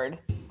talks. Going forward,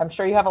 I'm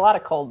sure you have a lot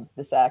of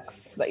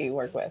cul-de-sacs that you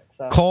work with.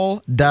 So.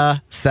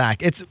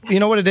 Cul-de-sac. It's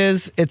what it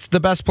is. It's the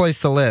best place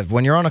to live.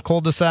 When you're on a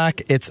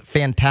cul-de-sac, it's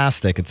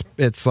fantastic.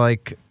 It's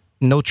like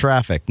no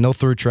traffic, no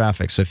through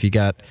traffic. So if you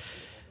got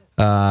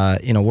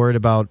worried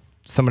about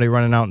somebody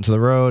running out into the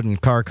road and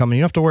car coming,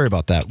 you don't have to worry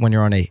about that when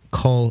you're on a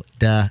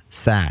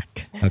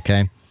cul-de-sac.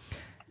 Okay.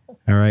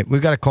 All right,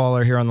 we've got a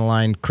caller here on the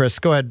line. Chris,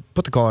 go ahead,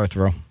 put the caller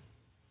through.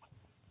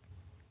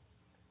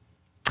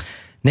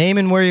 Name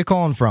and where are you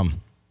calling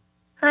from?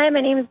 Hi,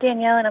 my name is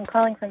Danielle, and I'm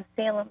calling from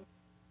Salem.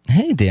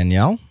 Hey,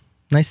 Danielle.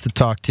 Nice to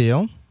talk to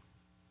you.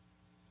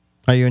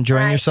 Are you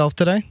enjoying yourself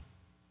today?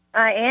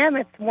 I am.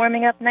 It's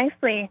warming up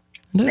nicely.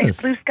 It nice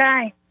is. Blue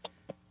sky.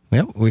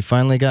 Yep, we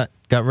finally got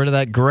rid of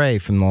that gray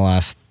from the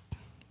last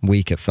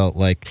week, it felt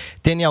like.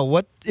 Danielle,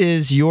 what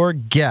is your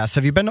guess?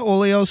 Have you been to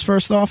Oleo's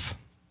first off?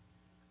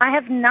 I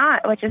have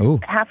not, which is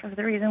half of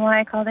the reason why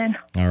I called in.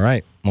 All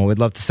right. Well, we'd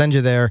love to send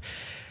you there.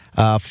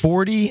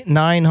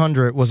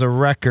 4,900 was a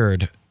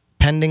record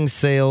pending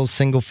sales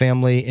single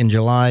family in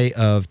July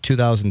of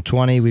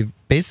 2020. We've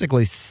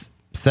basically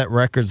set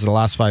records the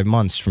last 5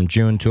 months from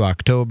June to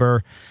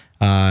October.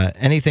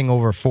 Anything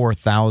over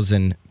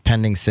 4,000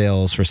 pending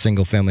sales for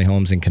single family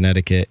homes in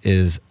Connecticut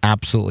is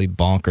absolutely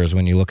bonkers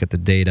when you look at the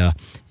data.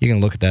 You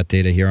can look at that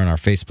data here on our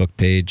Facebook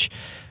page.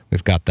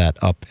 We've got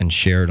that up and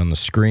shared on the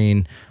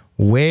screen.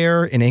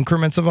 Where, in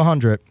increments of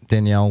 100,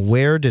 Danielle,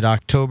 where did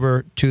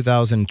October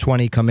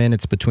 2020 come in?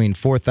 It's between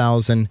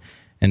 4,000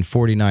 and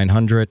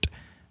 4,900.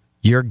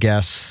 Your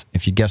guess,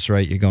 if you guess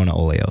right, you're going to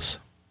Oleo's.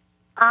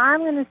 I'm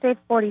going to say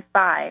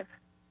 45.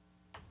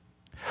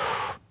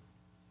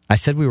 I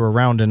said we were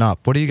rounding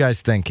up. What do you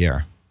guys think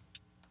here?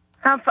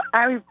 Are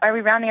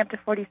we rounding up to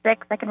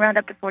 46? I can round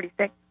up to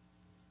 46.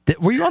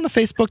 Were you on the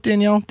Facebook,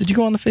 Danielle? Did you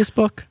go on the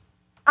Facebook?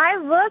 I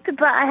looked,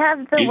 but I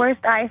have the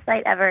worst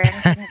eyesight ever, and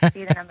I couldn't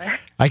see the number.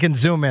 I can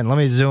zoom in. Let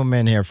me zoom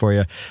in here for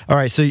you. All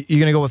right, so you're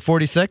going to go with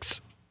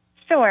 46?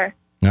 Sure.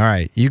 All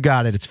right, you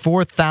got it. It's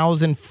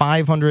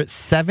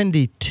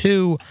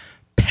 4,572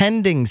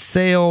 pending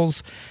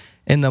sales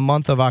in the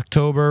month of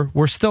October.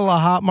 We're still a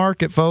hot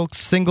market, folks.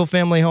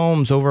 Single-family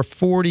homes, over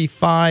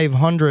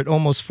 4,500,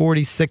 almost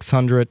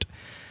 4,600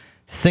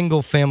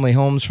 single-family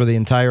homes for the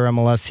entire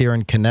MLS here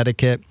in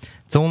Connecticut.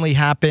 It's only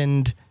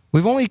happened...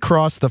 We've only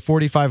crossed the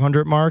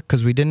 4,500 mark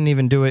because we didn't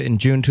even do it in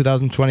June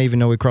 2020, even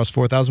though we crossed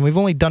 4,000. We've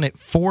only done it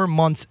 4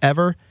 months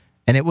ever,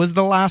 and it was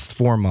the last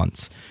 4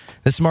 months.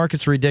 This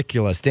market's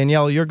ridiculous.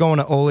 Danielle, you're going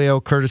to Oleo,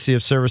 courtesy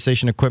of Service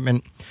Station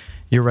Equipment,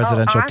 your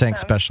residential tank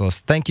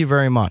specialist. Thank you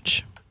very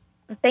much.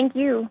 Thank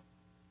you.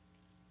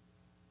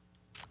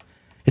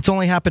 It's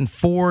only happened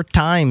 4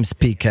 times,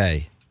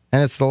 PK,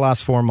 and it's the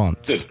last 4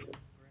 months.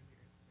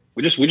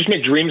 we just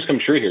make dreams come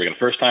true here. We got a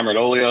first timer at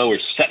Olio. We're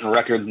setting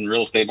records in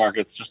real estate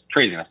markets. Just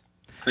craziness.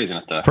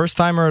 First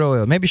timer at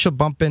Olio. Maybe she'll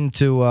bump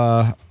into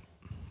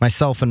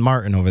myself and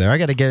Martin over there. I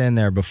got to get in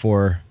there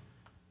before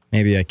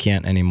maybe I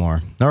can't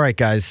anymore. All right,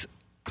 guys.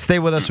 Stay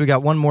with us. We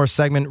got one more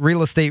segment.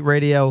 Real Estate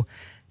Radio,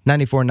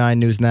 94.9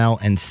 News Now,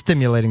 and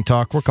Stimulating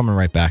Talk. We're coming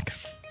right back.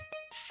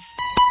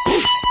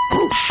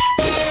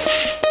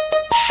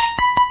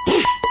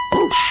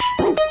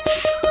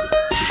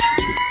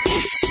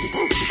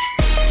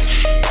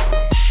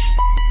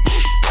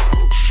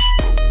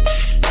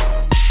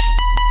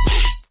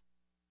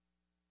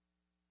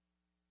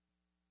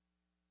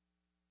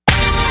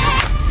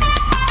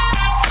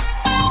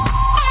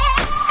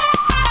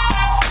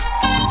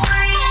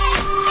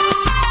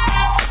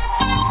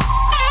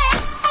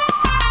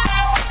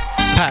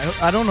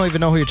 I don't even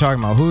know who you're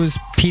talking about. Who's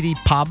Petey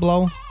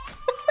Pablo?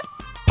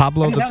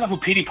 Pablo I don't know who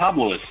Petey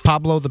Pablo is.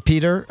 Pablo the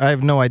Peter? I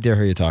have no idea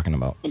who you're talking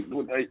about.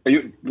 What do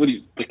you,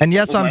 and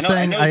yes, I'm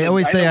saying, I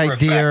always say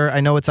idea.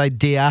 I know it's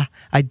idea,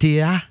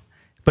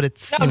 but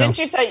it's, No, didn't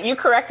you say, you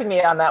corrected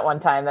me on that one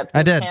time, that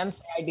I did. can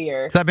say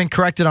idea. I've been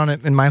corrected on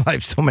it in my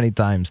life so many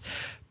times.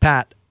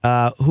 Pat,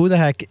 who the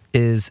heck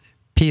is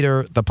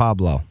Peter the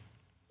Pablo?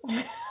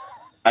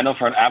 I know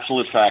for an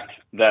absolute fact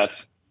that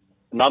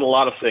not a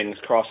lot of things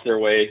crossed their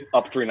way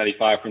up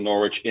 395 from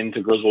Norwich into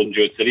Griswold and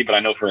Jewett City, but I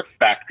know for a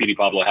fact Petey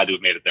Pablo had to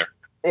have made it there.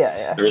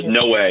 Yeah. There is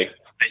no way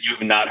that you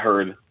have not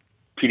heard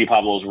Petey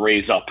Pablo's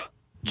Raise Up,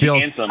 Jill,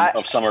 the anthem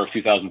of summer of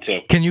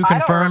 2002. Can you I don't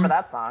confirm remember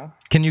that song.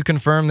 Can you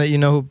confirm that you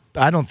know who?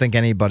 I don't think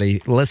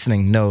anybody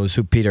listening knows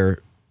who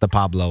Peter the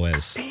Pablo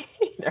is.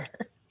 Peter.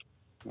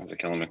 Why is it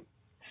killing me?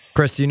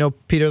 Chris, do you know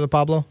Peter the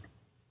Pablo?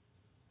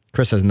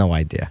 Chris has no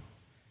idea.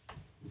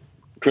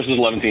 Chris is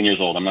 11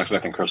 years old. I'm not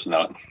expecting Chris to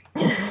know it.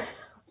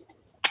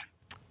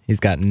 He's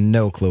got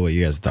no clue what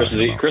you guys are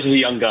talking about. Chris is a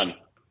young gun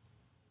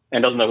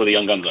and doesn't know who the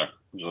young guns are,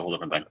 which is a whole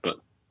different thing, but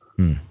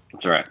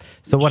it's all right.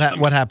 So what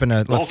happened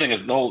to... The whole thing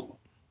is the whole...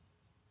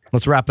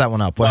 Let's wrap that one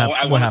up. What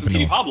happened to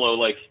him? Pablo,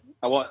 like,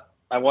 I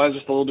was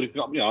just a little bit,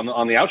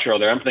 on the outro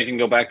there, I'm thinking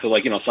go back to,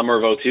 summer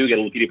of 2002, get a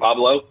little Petey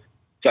Pablo.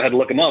 So I had to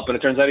look him up, and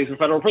it turns out he's in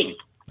federal prison.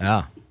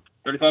 Ah.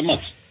 35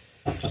 months.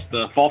 Just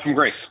fall from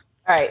grace.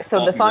 All right,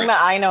 so the song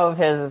that I know of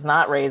his is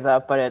not Raise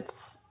Up, but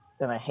it's,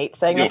 and I hate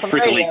saying this on the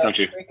Freak a radio. Leak, don't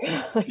you?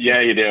 Yeah,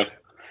 you do.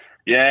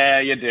 Yeah,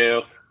 you do.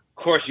 Of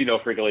course you know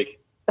Freak a Leak.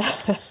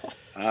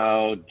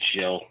 Oh,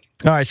 Jill.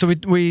 All right, so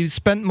we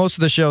spent most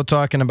of the show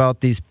talking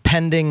about these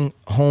pending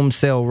home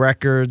sale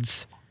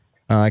records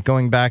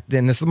going back.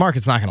 And the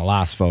market's not going to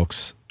last,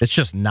 folks. It's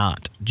just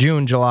not.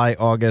 June, July,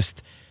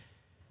 August,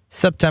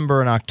 September,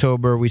 and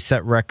October, we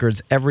set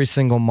records every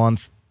single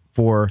month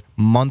for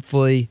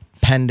monthly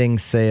pending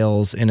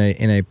sales in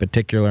a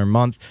particular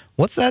month.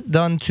 What's that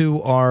done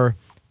to our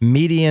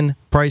median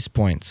price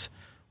points?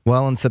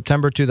 Well, in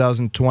September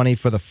 2020,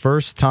 for the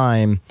first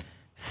time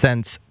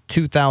since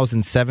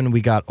 2007,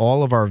 we got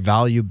all of our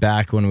value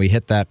back when we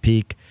hit that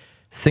peak.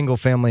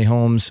 Single-family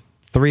homes,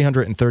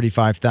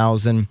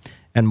 $335,000,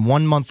 and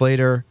 1 month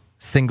later,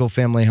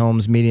 single-family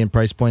homes median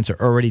price points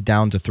are already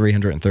down to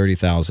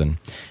 $330,000.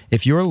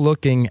 If you're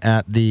looking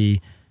at the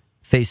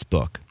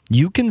Facebook,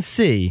 you can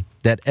see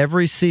that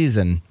every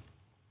season,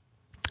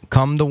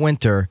 come the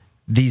winter,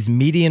 these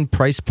median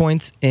price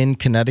points in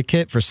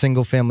Connecticut for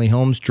single-family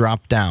homes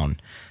drop down.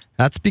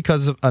 That's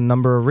because of a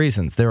number of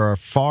reasons. There are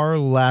far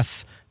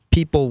less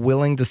people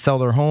willing to sell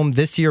their home.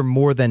 This year,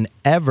 more than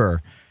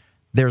ever,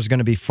 there's going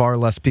to be far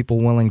less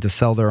people willing to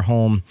sell their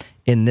home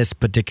in this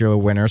particular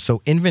winter.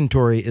 So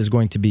inventory is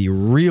going to be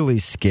really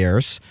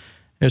scarce.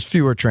 There's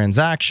fewer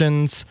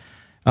transactions.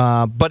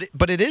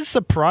 But it is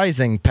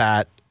surprising,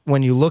 Pat,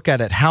 when you look at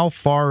it, how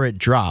far it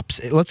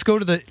drops. Let's go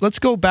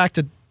back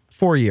to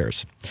 4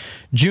 years.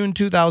 June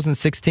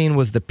 2016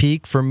 was the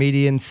peak for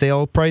median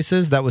sale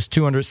prices. That was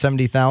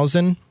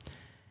 $270,000.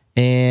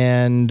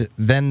 And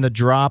then the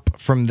drop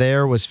from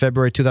there was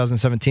February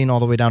 2017 all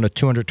the way down to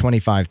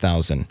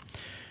 $225,000.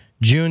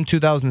 June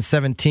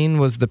 2017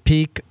 was the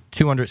peak,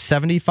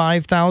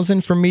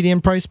 $275,000 for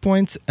median price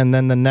points. And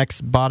then the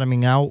next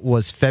bottoming out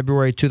was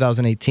February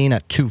 2018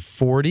 at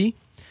 $240,000.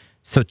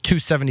 So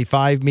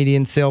 $275,000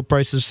 median sale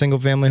prices, single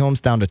family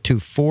homes down to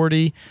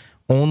 $240,000.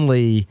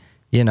 Only,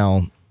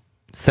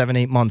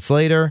 7-8 months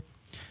later.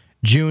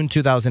 June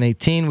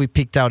 2018, we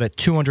peaked out at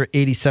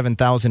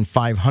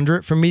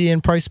 $287,500 for median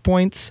price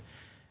points.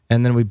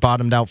 And then we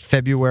bottomed out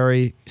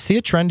February. See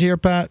a trend here,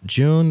 Pat?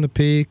 June, the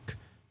peak.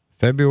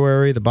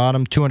 February, the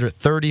bottom,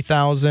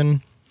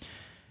 $230,000.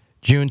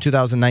 June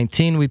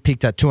 2019, we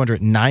peaked at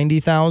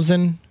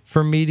 $290,000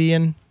 for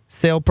median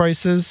sale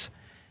prices.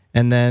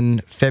 And then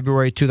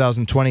February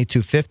 2020,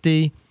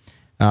 $250,000.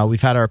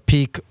 We've had our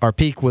peak. Our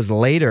peak was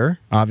later,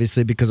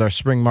 obviously, because our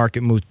spring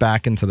market moved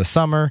back into the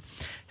summer.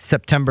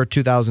 September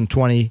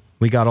 2020,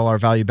 we got all our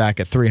value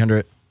back at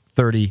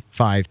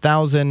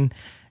 $335,000.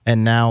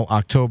 And now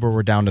October,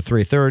 we're down to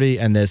 $330,000.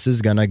 And this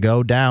is going to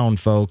go down,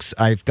 folks.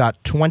 I've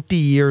got 20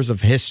 years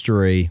of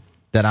history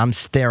that I'm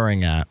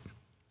staring at.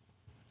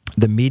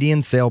 The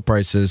median sale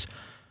prices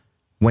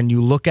when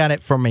you look at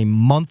it from a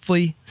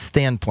monthly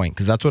standpoint,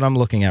 because that's what I'm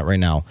looking at right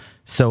now.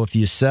 So if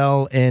you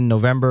sell in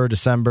November,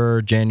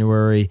 December,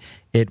 January,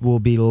 it will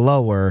be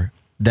lower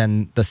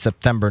than the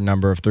September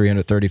number of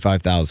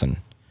 335,000.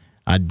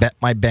 I'd bet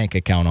my bank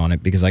account on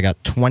it because I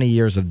got 20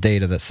 years of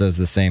data that says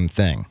the same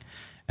thing.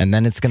 And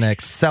then it's going to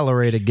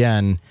accelerate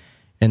again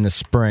in the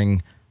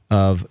spring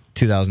of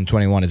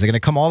 2021. Is it going to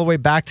come all the way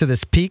back to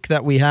this peak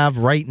that we have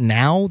right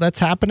now that's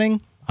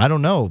happening? I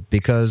don't know,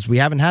 because we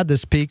haven't had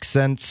this peak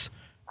since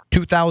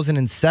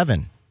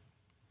 2007.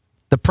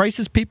 The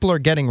prices people are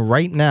getting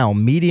right now,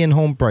 median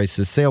home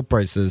prices, sale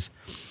prices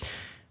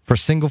for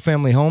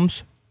single-family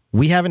homes,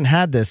 we haven't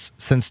had this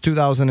since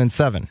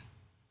 2007.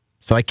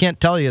 So I can't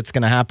tell you it's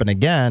going to happen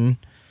again.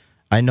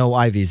 I know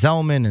Ivy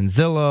Zellman and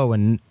Zillow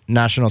and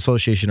National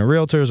Association of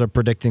Realtors are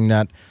predicting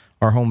that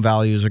our home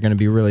values are going to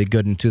be really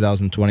good in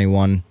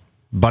 2021.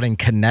 But in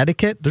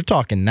Connecticut, they're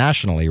talking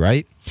nationally,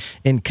 right?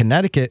 In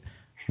Connecticut,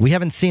 we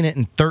haven't seen it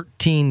in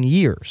 13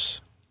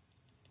 years.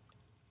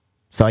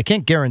 So I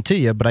can't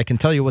guarantee you, but I can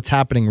tell you what's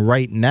happening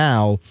right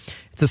now.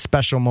 It's a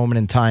special moment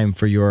in time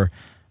for your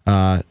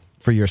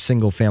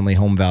single-family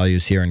home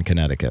values here in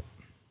Connecticut.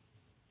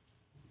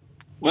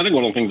 Well, I think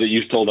one of the things that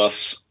you've told us,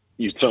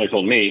 you certainly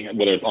told me,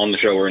 whether it's on the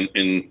show or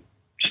in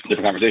just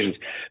different conversations,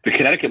 the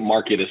Connecticut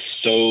market is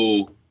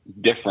so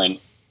different.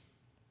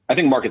 I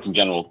think markets in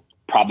general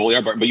probably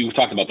are, but you've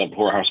talked about that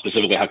before, how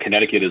specifically how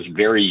Connecticut is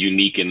very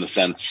unique in the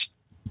sense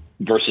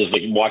versus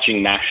like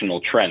watching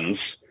national trends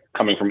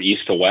coming from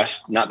east to west.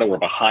 Not that we're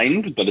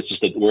behind, but it's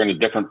just that we're in a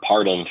different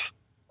part of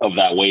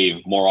that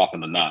wave more often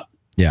than not.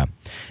 Yeah.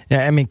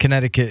 I mean,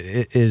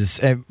 Connecticut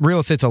is real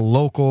estate's a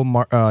local,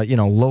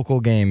 local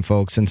game,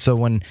 folks. And so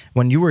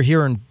when you were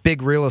hearing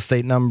big real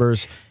estate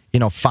numbers,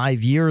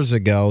 5 years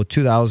ago,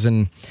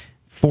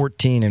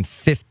 2014 and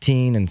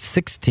 15 and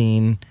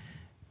 16,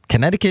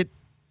 Connecticut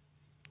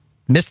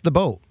missed the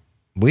boat.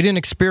 We didn't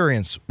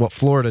experience what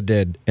Florida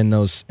did in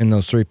those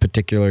 3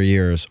 particular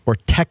years, or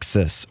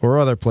Texas, or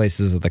other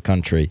places of the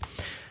country.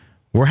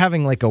 We're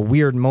having like a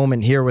weird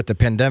moment here with the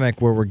pandemic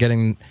where we're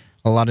getting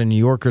a lot of New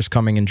Yorkers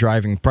coming and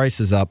driving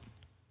prices up.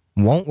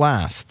 Won't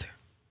last.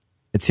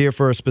 It's here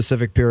for a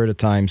specific period of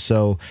time.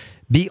 So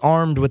be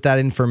armed with that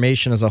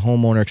information as a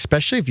homeowner,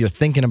 especially if you're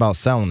thinking about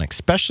selling,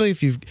 especially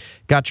if you've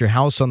got your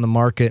house on the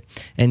market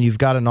and you've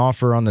got an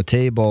offer on the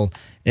table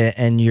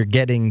and you're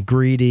getting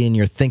greedy and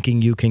you're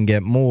thinking you can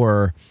get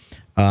more.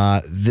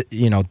 I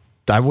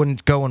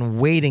wouldn't go and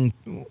waiting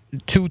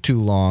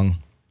too long.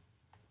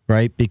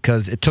 Right?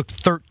 Because it took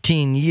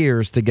 13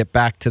 years to get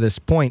back to this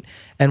point.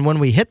 And when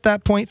we hit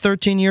that point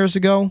 13 years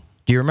ago,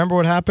 do you remember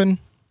what happened?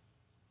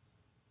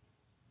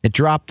 It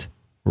dropped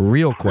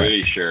real quick.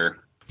 Pretty sure.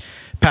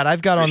 Pat,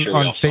 I've got on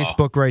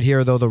Facebook right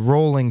here, though, the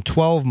rolling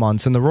 12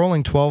 months. And the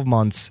rolling 12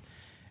 months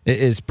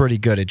is pretty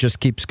good. It just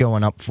keeps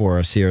going up for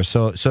us here.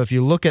 So if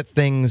you look at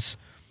things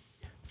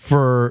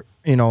for,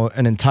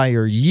 an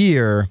entire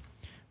year,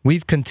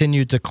 we've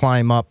continued to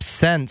climb up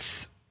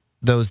since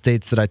those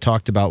dates that I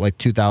talked about, like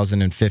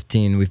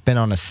 2015. We've been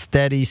on a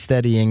steady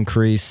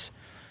increase.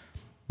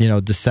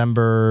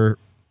 December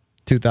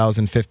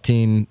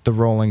 2015, the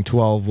rolling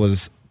 12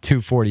 was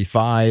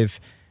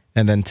 245,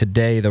 and then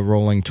today the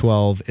rolling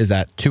 12 is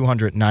at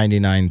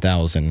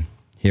 299,000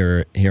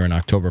 here in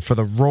October for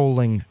the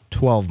rolling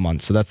 12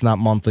 months. So that's not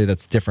monthly.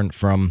 That's different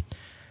from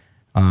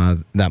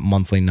that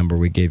monthly number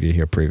we gave you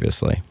here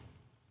previously.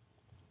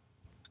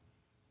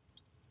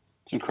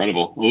 It's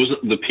incredible. What was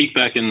the peak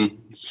back in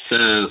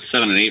 7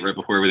 and 8, right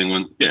before everything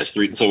went? Yeah, it's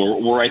 3. So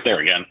we're right there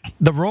again.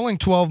 The rolling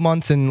 12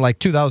 months in like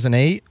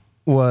 2008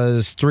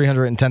 was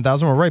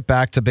 310,000. We're right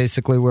back to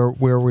basically where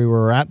we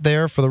were at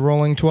there for the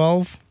rolling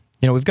 12.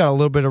 We've got a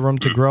little bit of room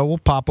to grow. We'll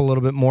pop a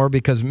little bit more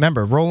because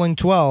remember, rolling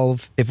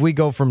 12, if we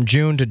go from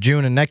June to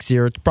June and next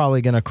year, it's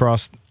probably going to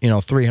cross,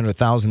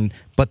 300,000.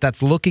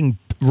 But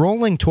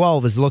rolling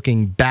 12 is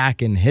looking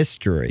back in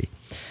history.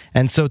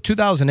 And so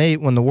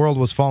 2008, when the world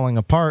was falling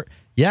apart,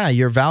 yeah,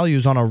 your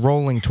values on a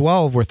rolling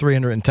 12 were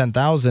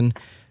 310,000,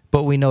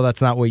 but we know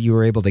that's not what you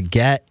were able to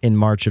get in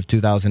March of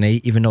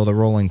 2008, even though the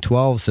rolling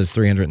 12 says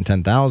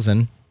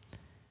 310,000.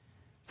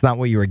 It's not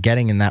what you were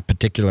getting in that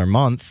particular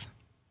month.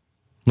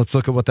 Let's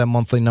look at what that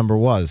monthly number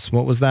was.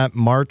 What was that?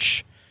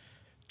 March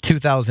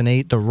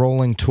 2008, the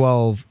rolling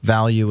 12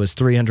 value was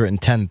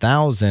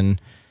 310,000.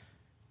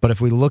 But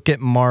if we look at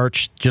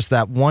March, just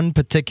that one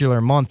particular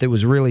month, it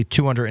was really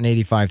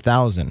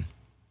 285,000.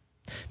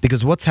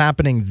 Because what's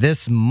happening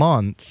this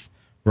month,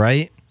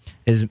 right,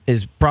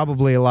 is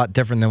probably a lot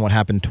different than what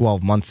happened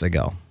 12 months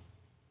ago.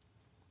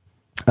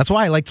 That's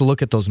why I like to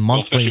look at those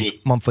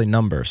monthly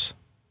numbers.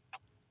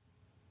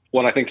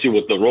 Well, I think too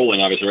with the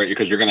rolling, obviously, right,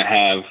 because you're going to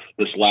have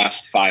this last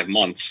 5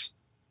 months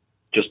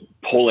just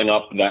pulling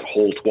up that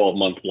whole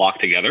 12-month block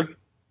together.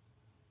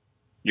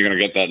 You're going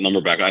to get that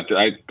number back.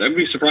 I'd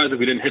be surprised if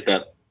we didn't hit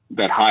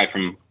that high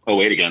from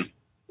 08 again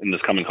in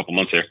this coming couple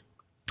months here.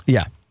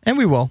 Yeah, and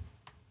we will.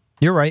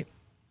 You're right.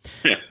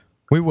 Yeah.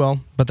 We will,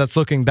 but that's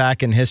looking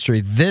back in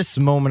history. This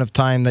moment of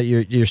time that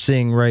you're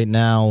seeing right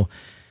now,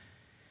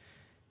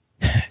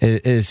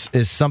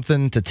 is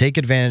something to take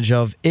advantage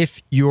of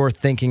if you're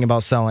thinking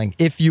about selling,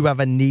 if you have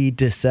a need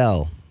to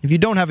sell. If you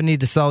don't have a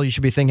need to sell, you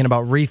should be thinking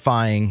about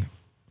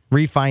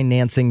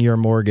refinancing your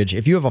mortgage.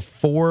 If you have a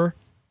 4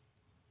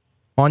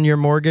 on your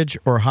mortgage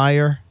or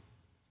higher,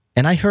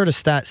 and I heard a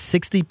stat,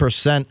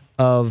 60%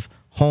 of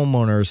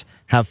homeowners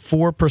have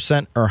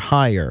 4% or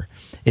higher.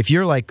 If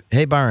you're like,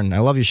 hey, Byron, I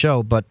love your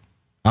show, but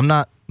I'm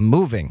not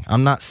moving.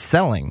 I'm not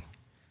selling.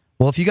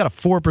 Well, if you got a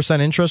 4%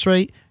 interest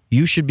rate,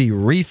 you should be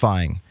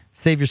refining.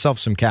 Save yourself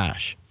some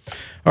cash.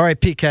 All right,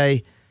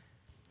 PK,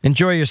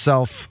 enjoy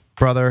yourself,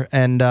 brother.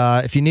 And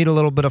if you need a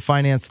little bit of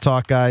finance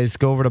talk, guys,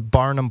 go over to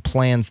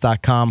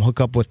BarnumPlans.com. Hook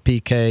up with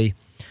PK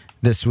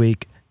this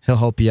week. He'll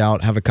help you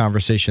out. Have a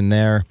conversation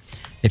there.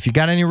 If you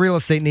got any real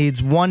estate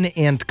needs,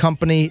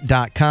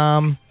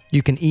 oneandcompany.com.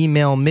 You can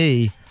email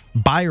me,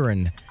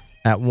 Byron,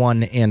 at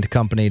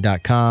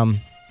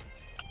oneandcompany.com.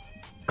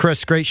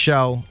 Chris, great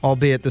show,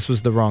 albeit this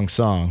was the wrong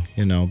song,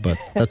 but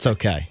that's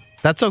okay.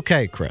 That's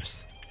okay,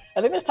 Chris.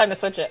 I think it's time to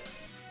switch it.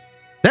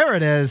 There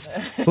it is.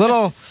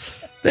 There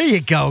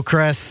you go,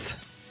 Chris.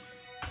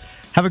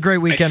 Have a great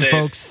weekend,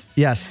 folks.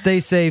 Yes, stay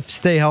safe,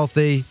 stay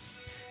healthy.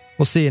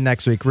 We'll see you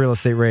next week. Real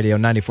Estate Radio,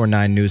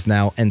 94.9 News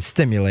Now, and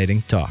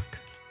stimulating talk.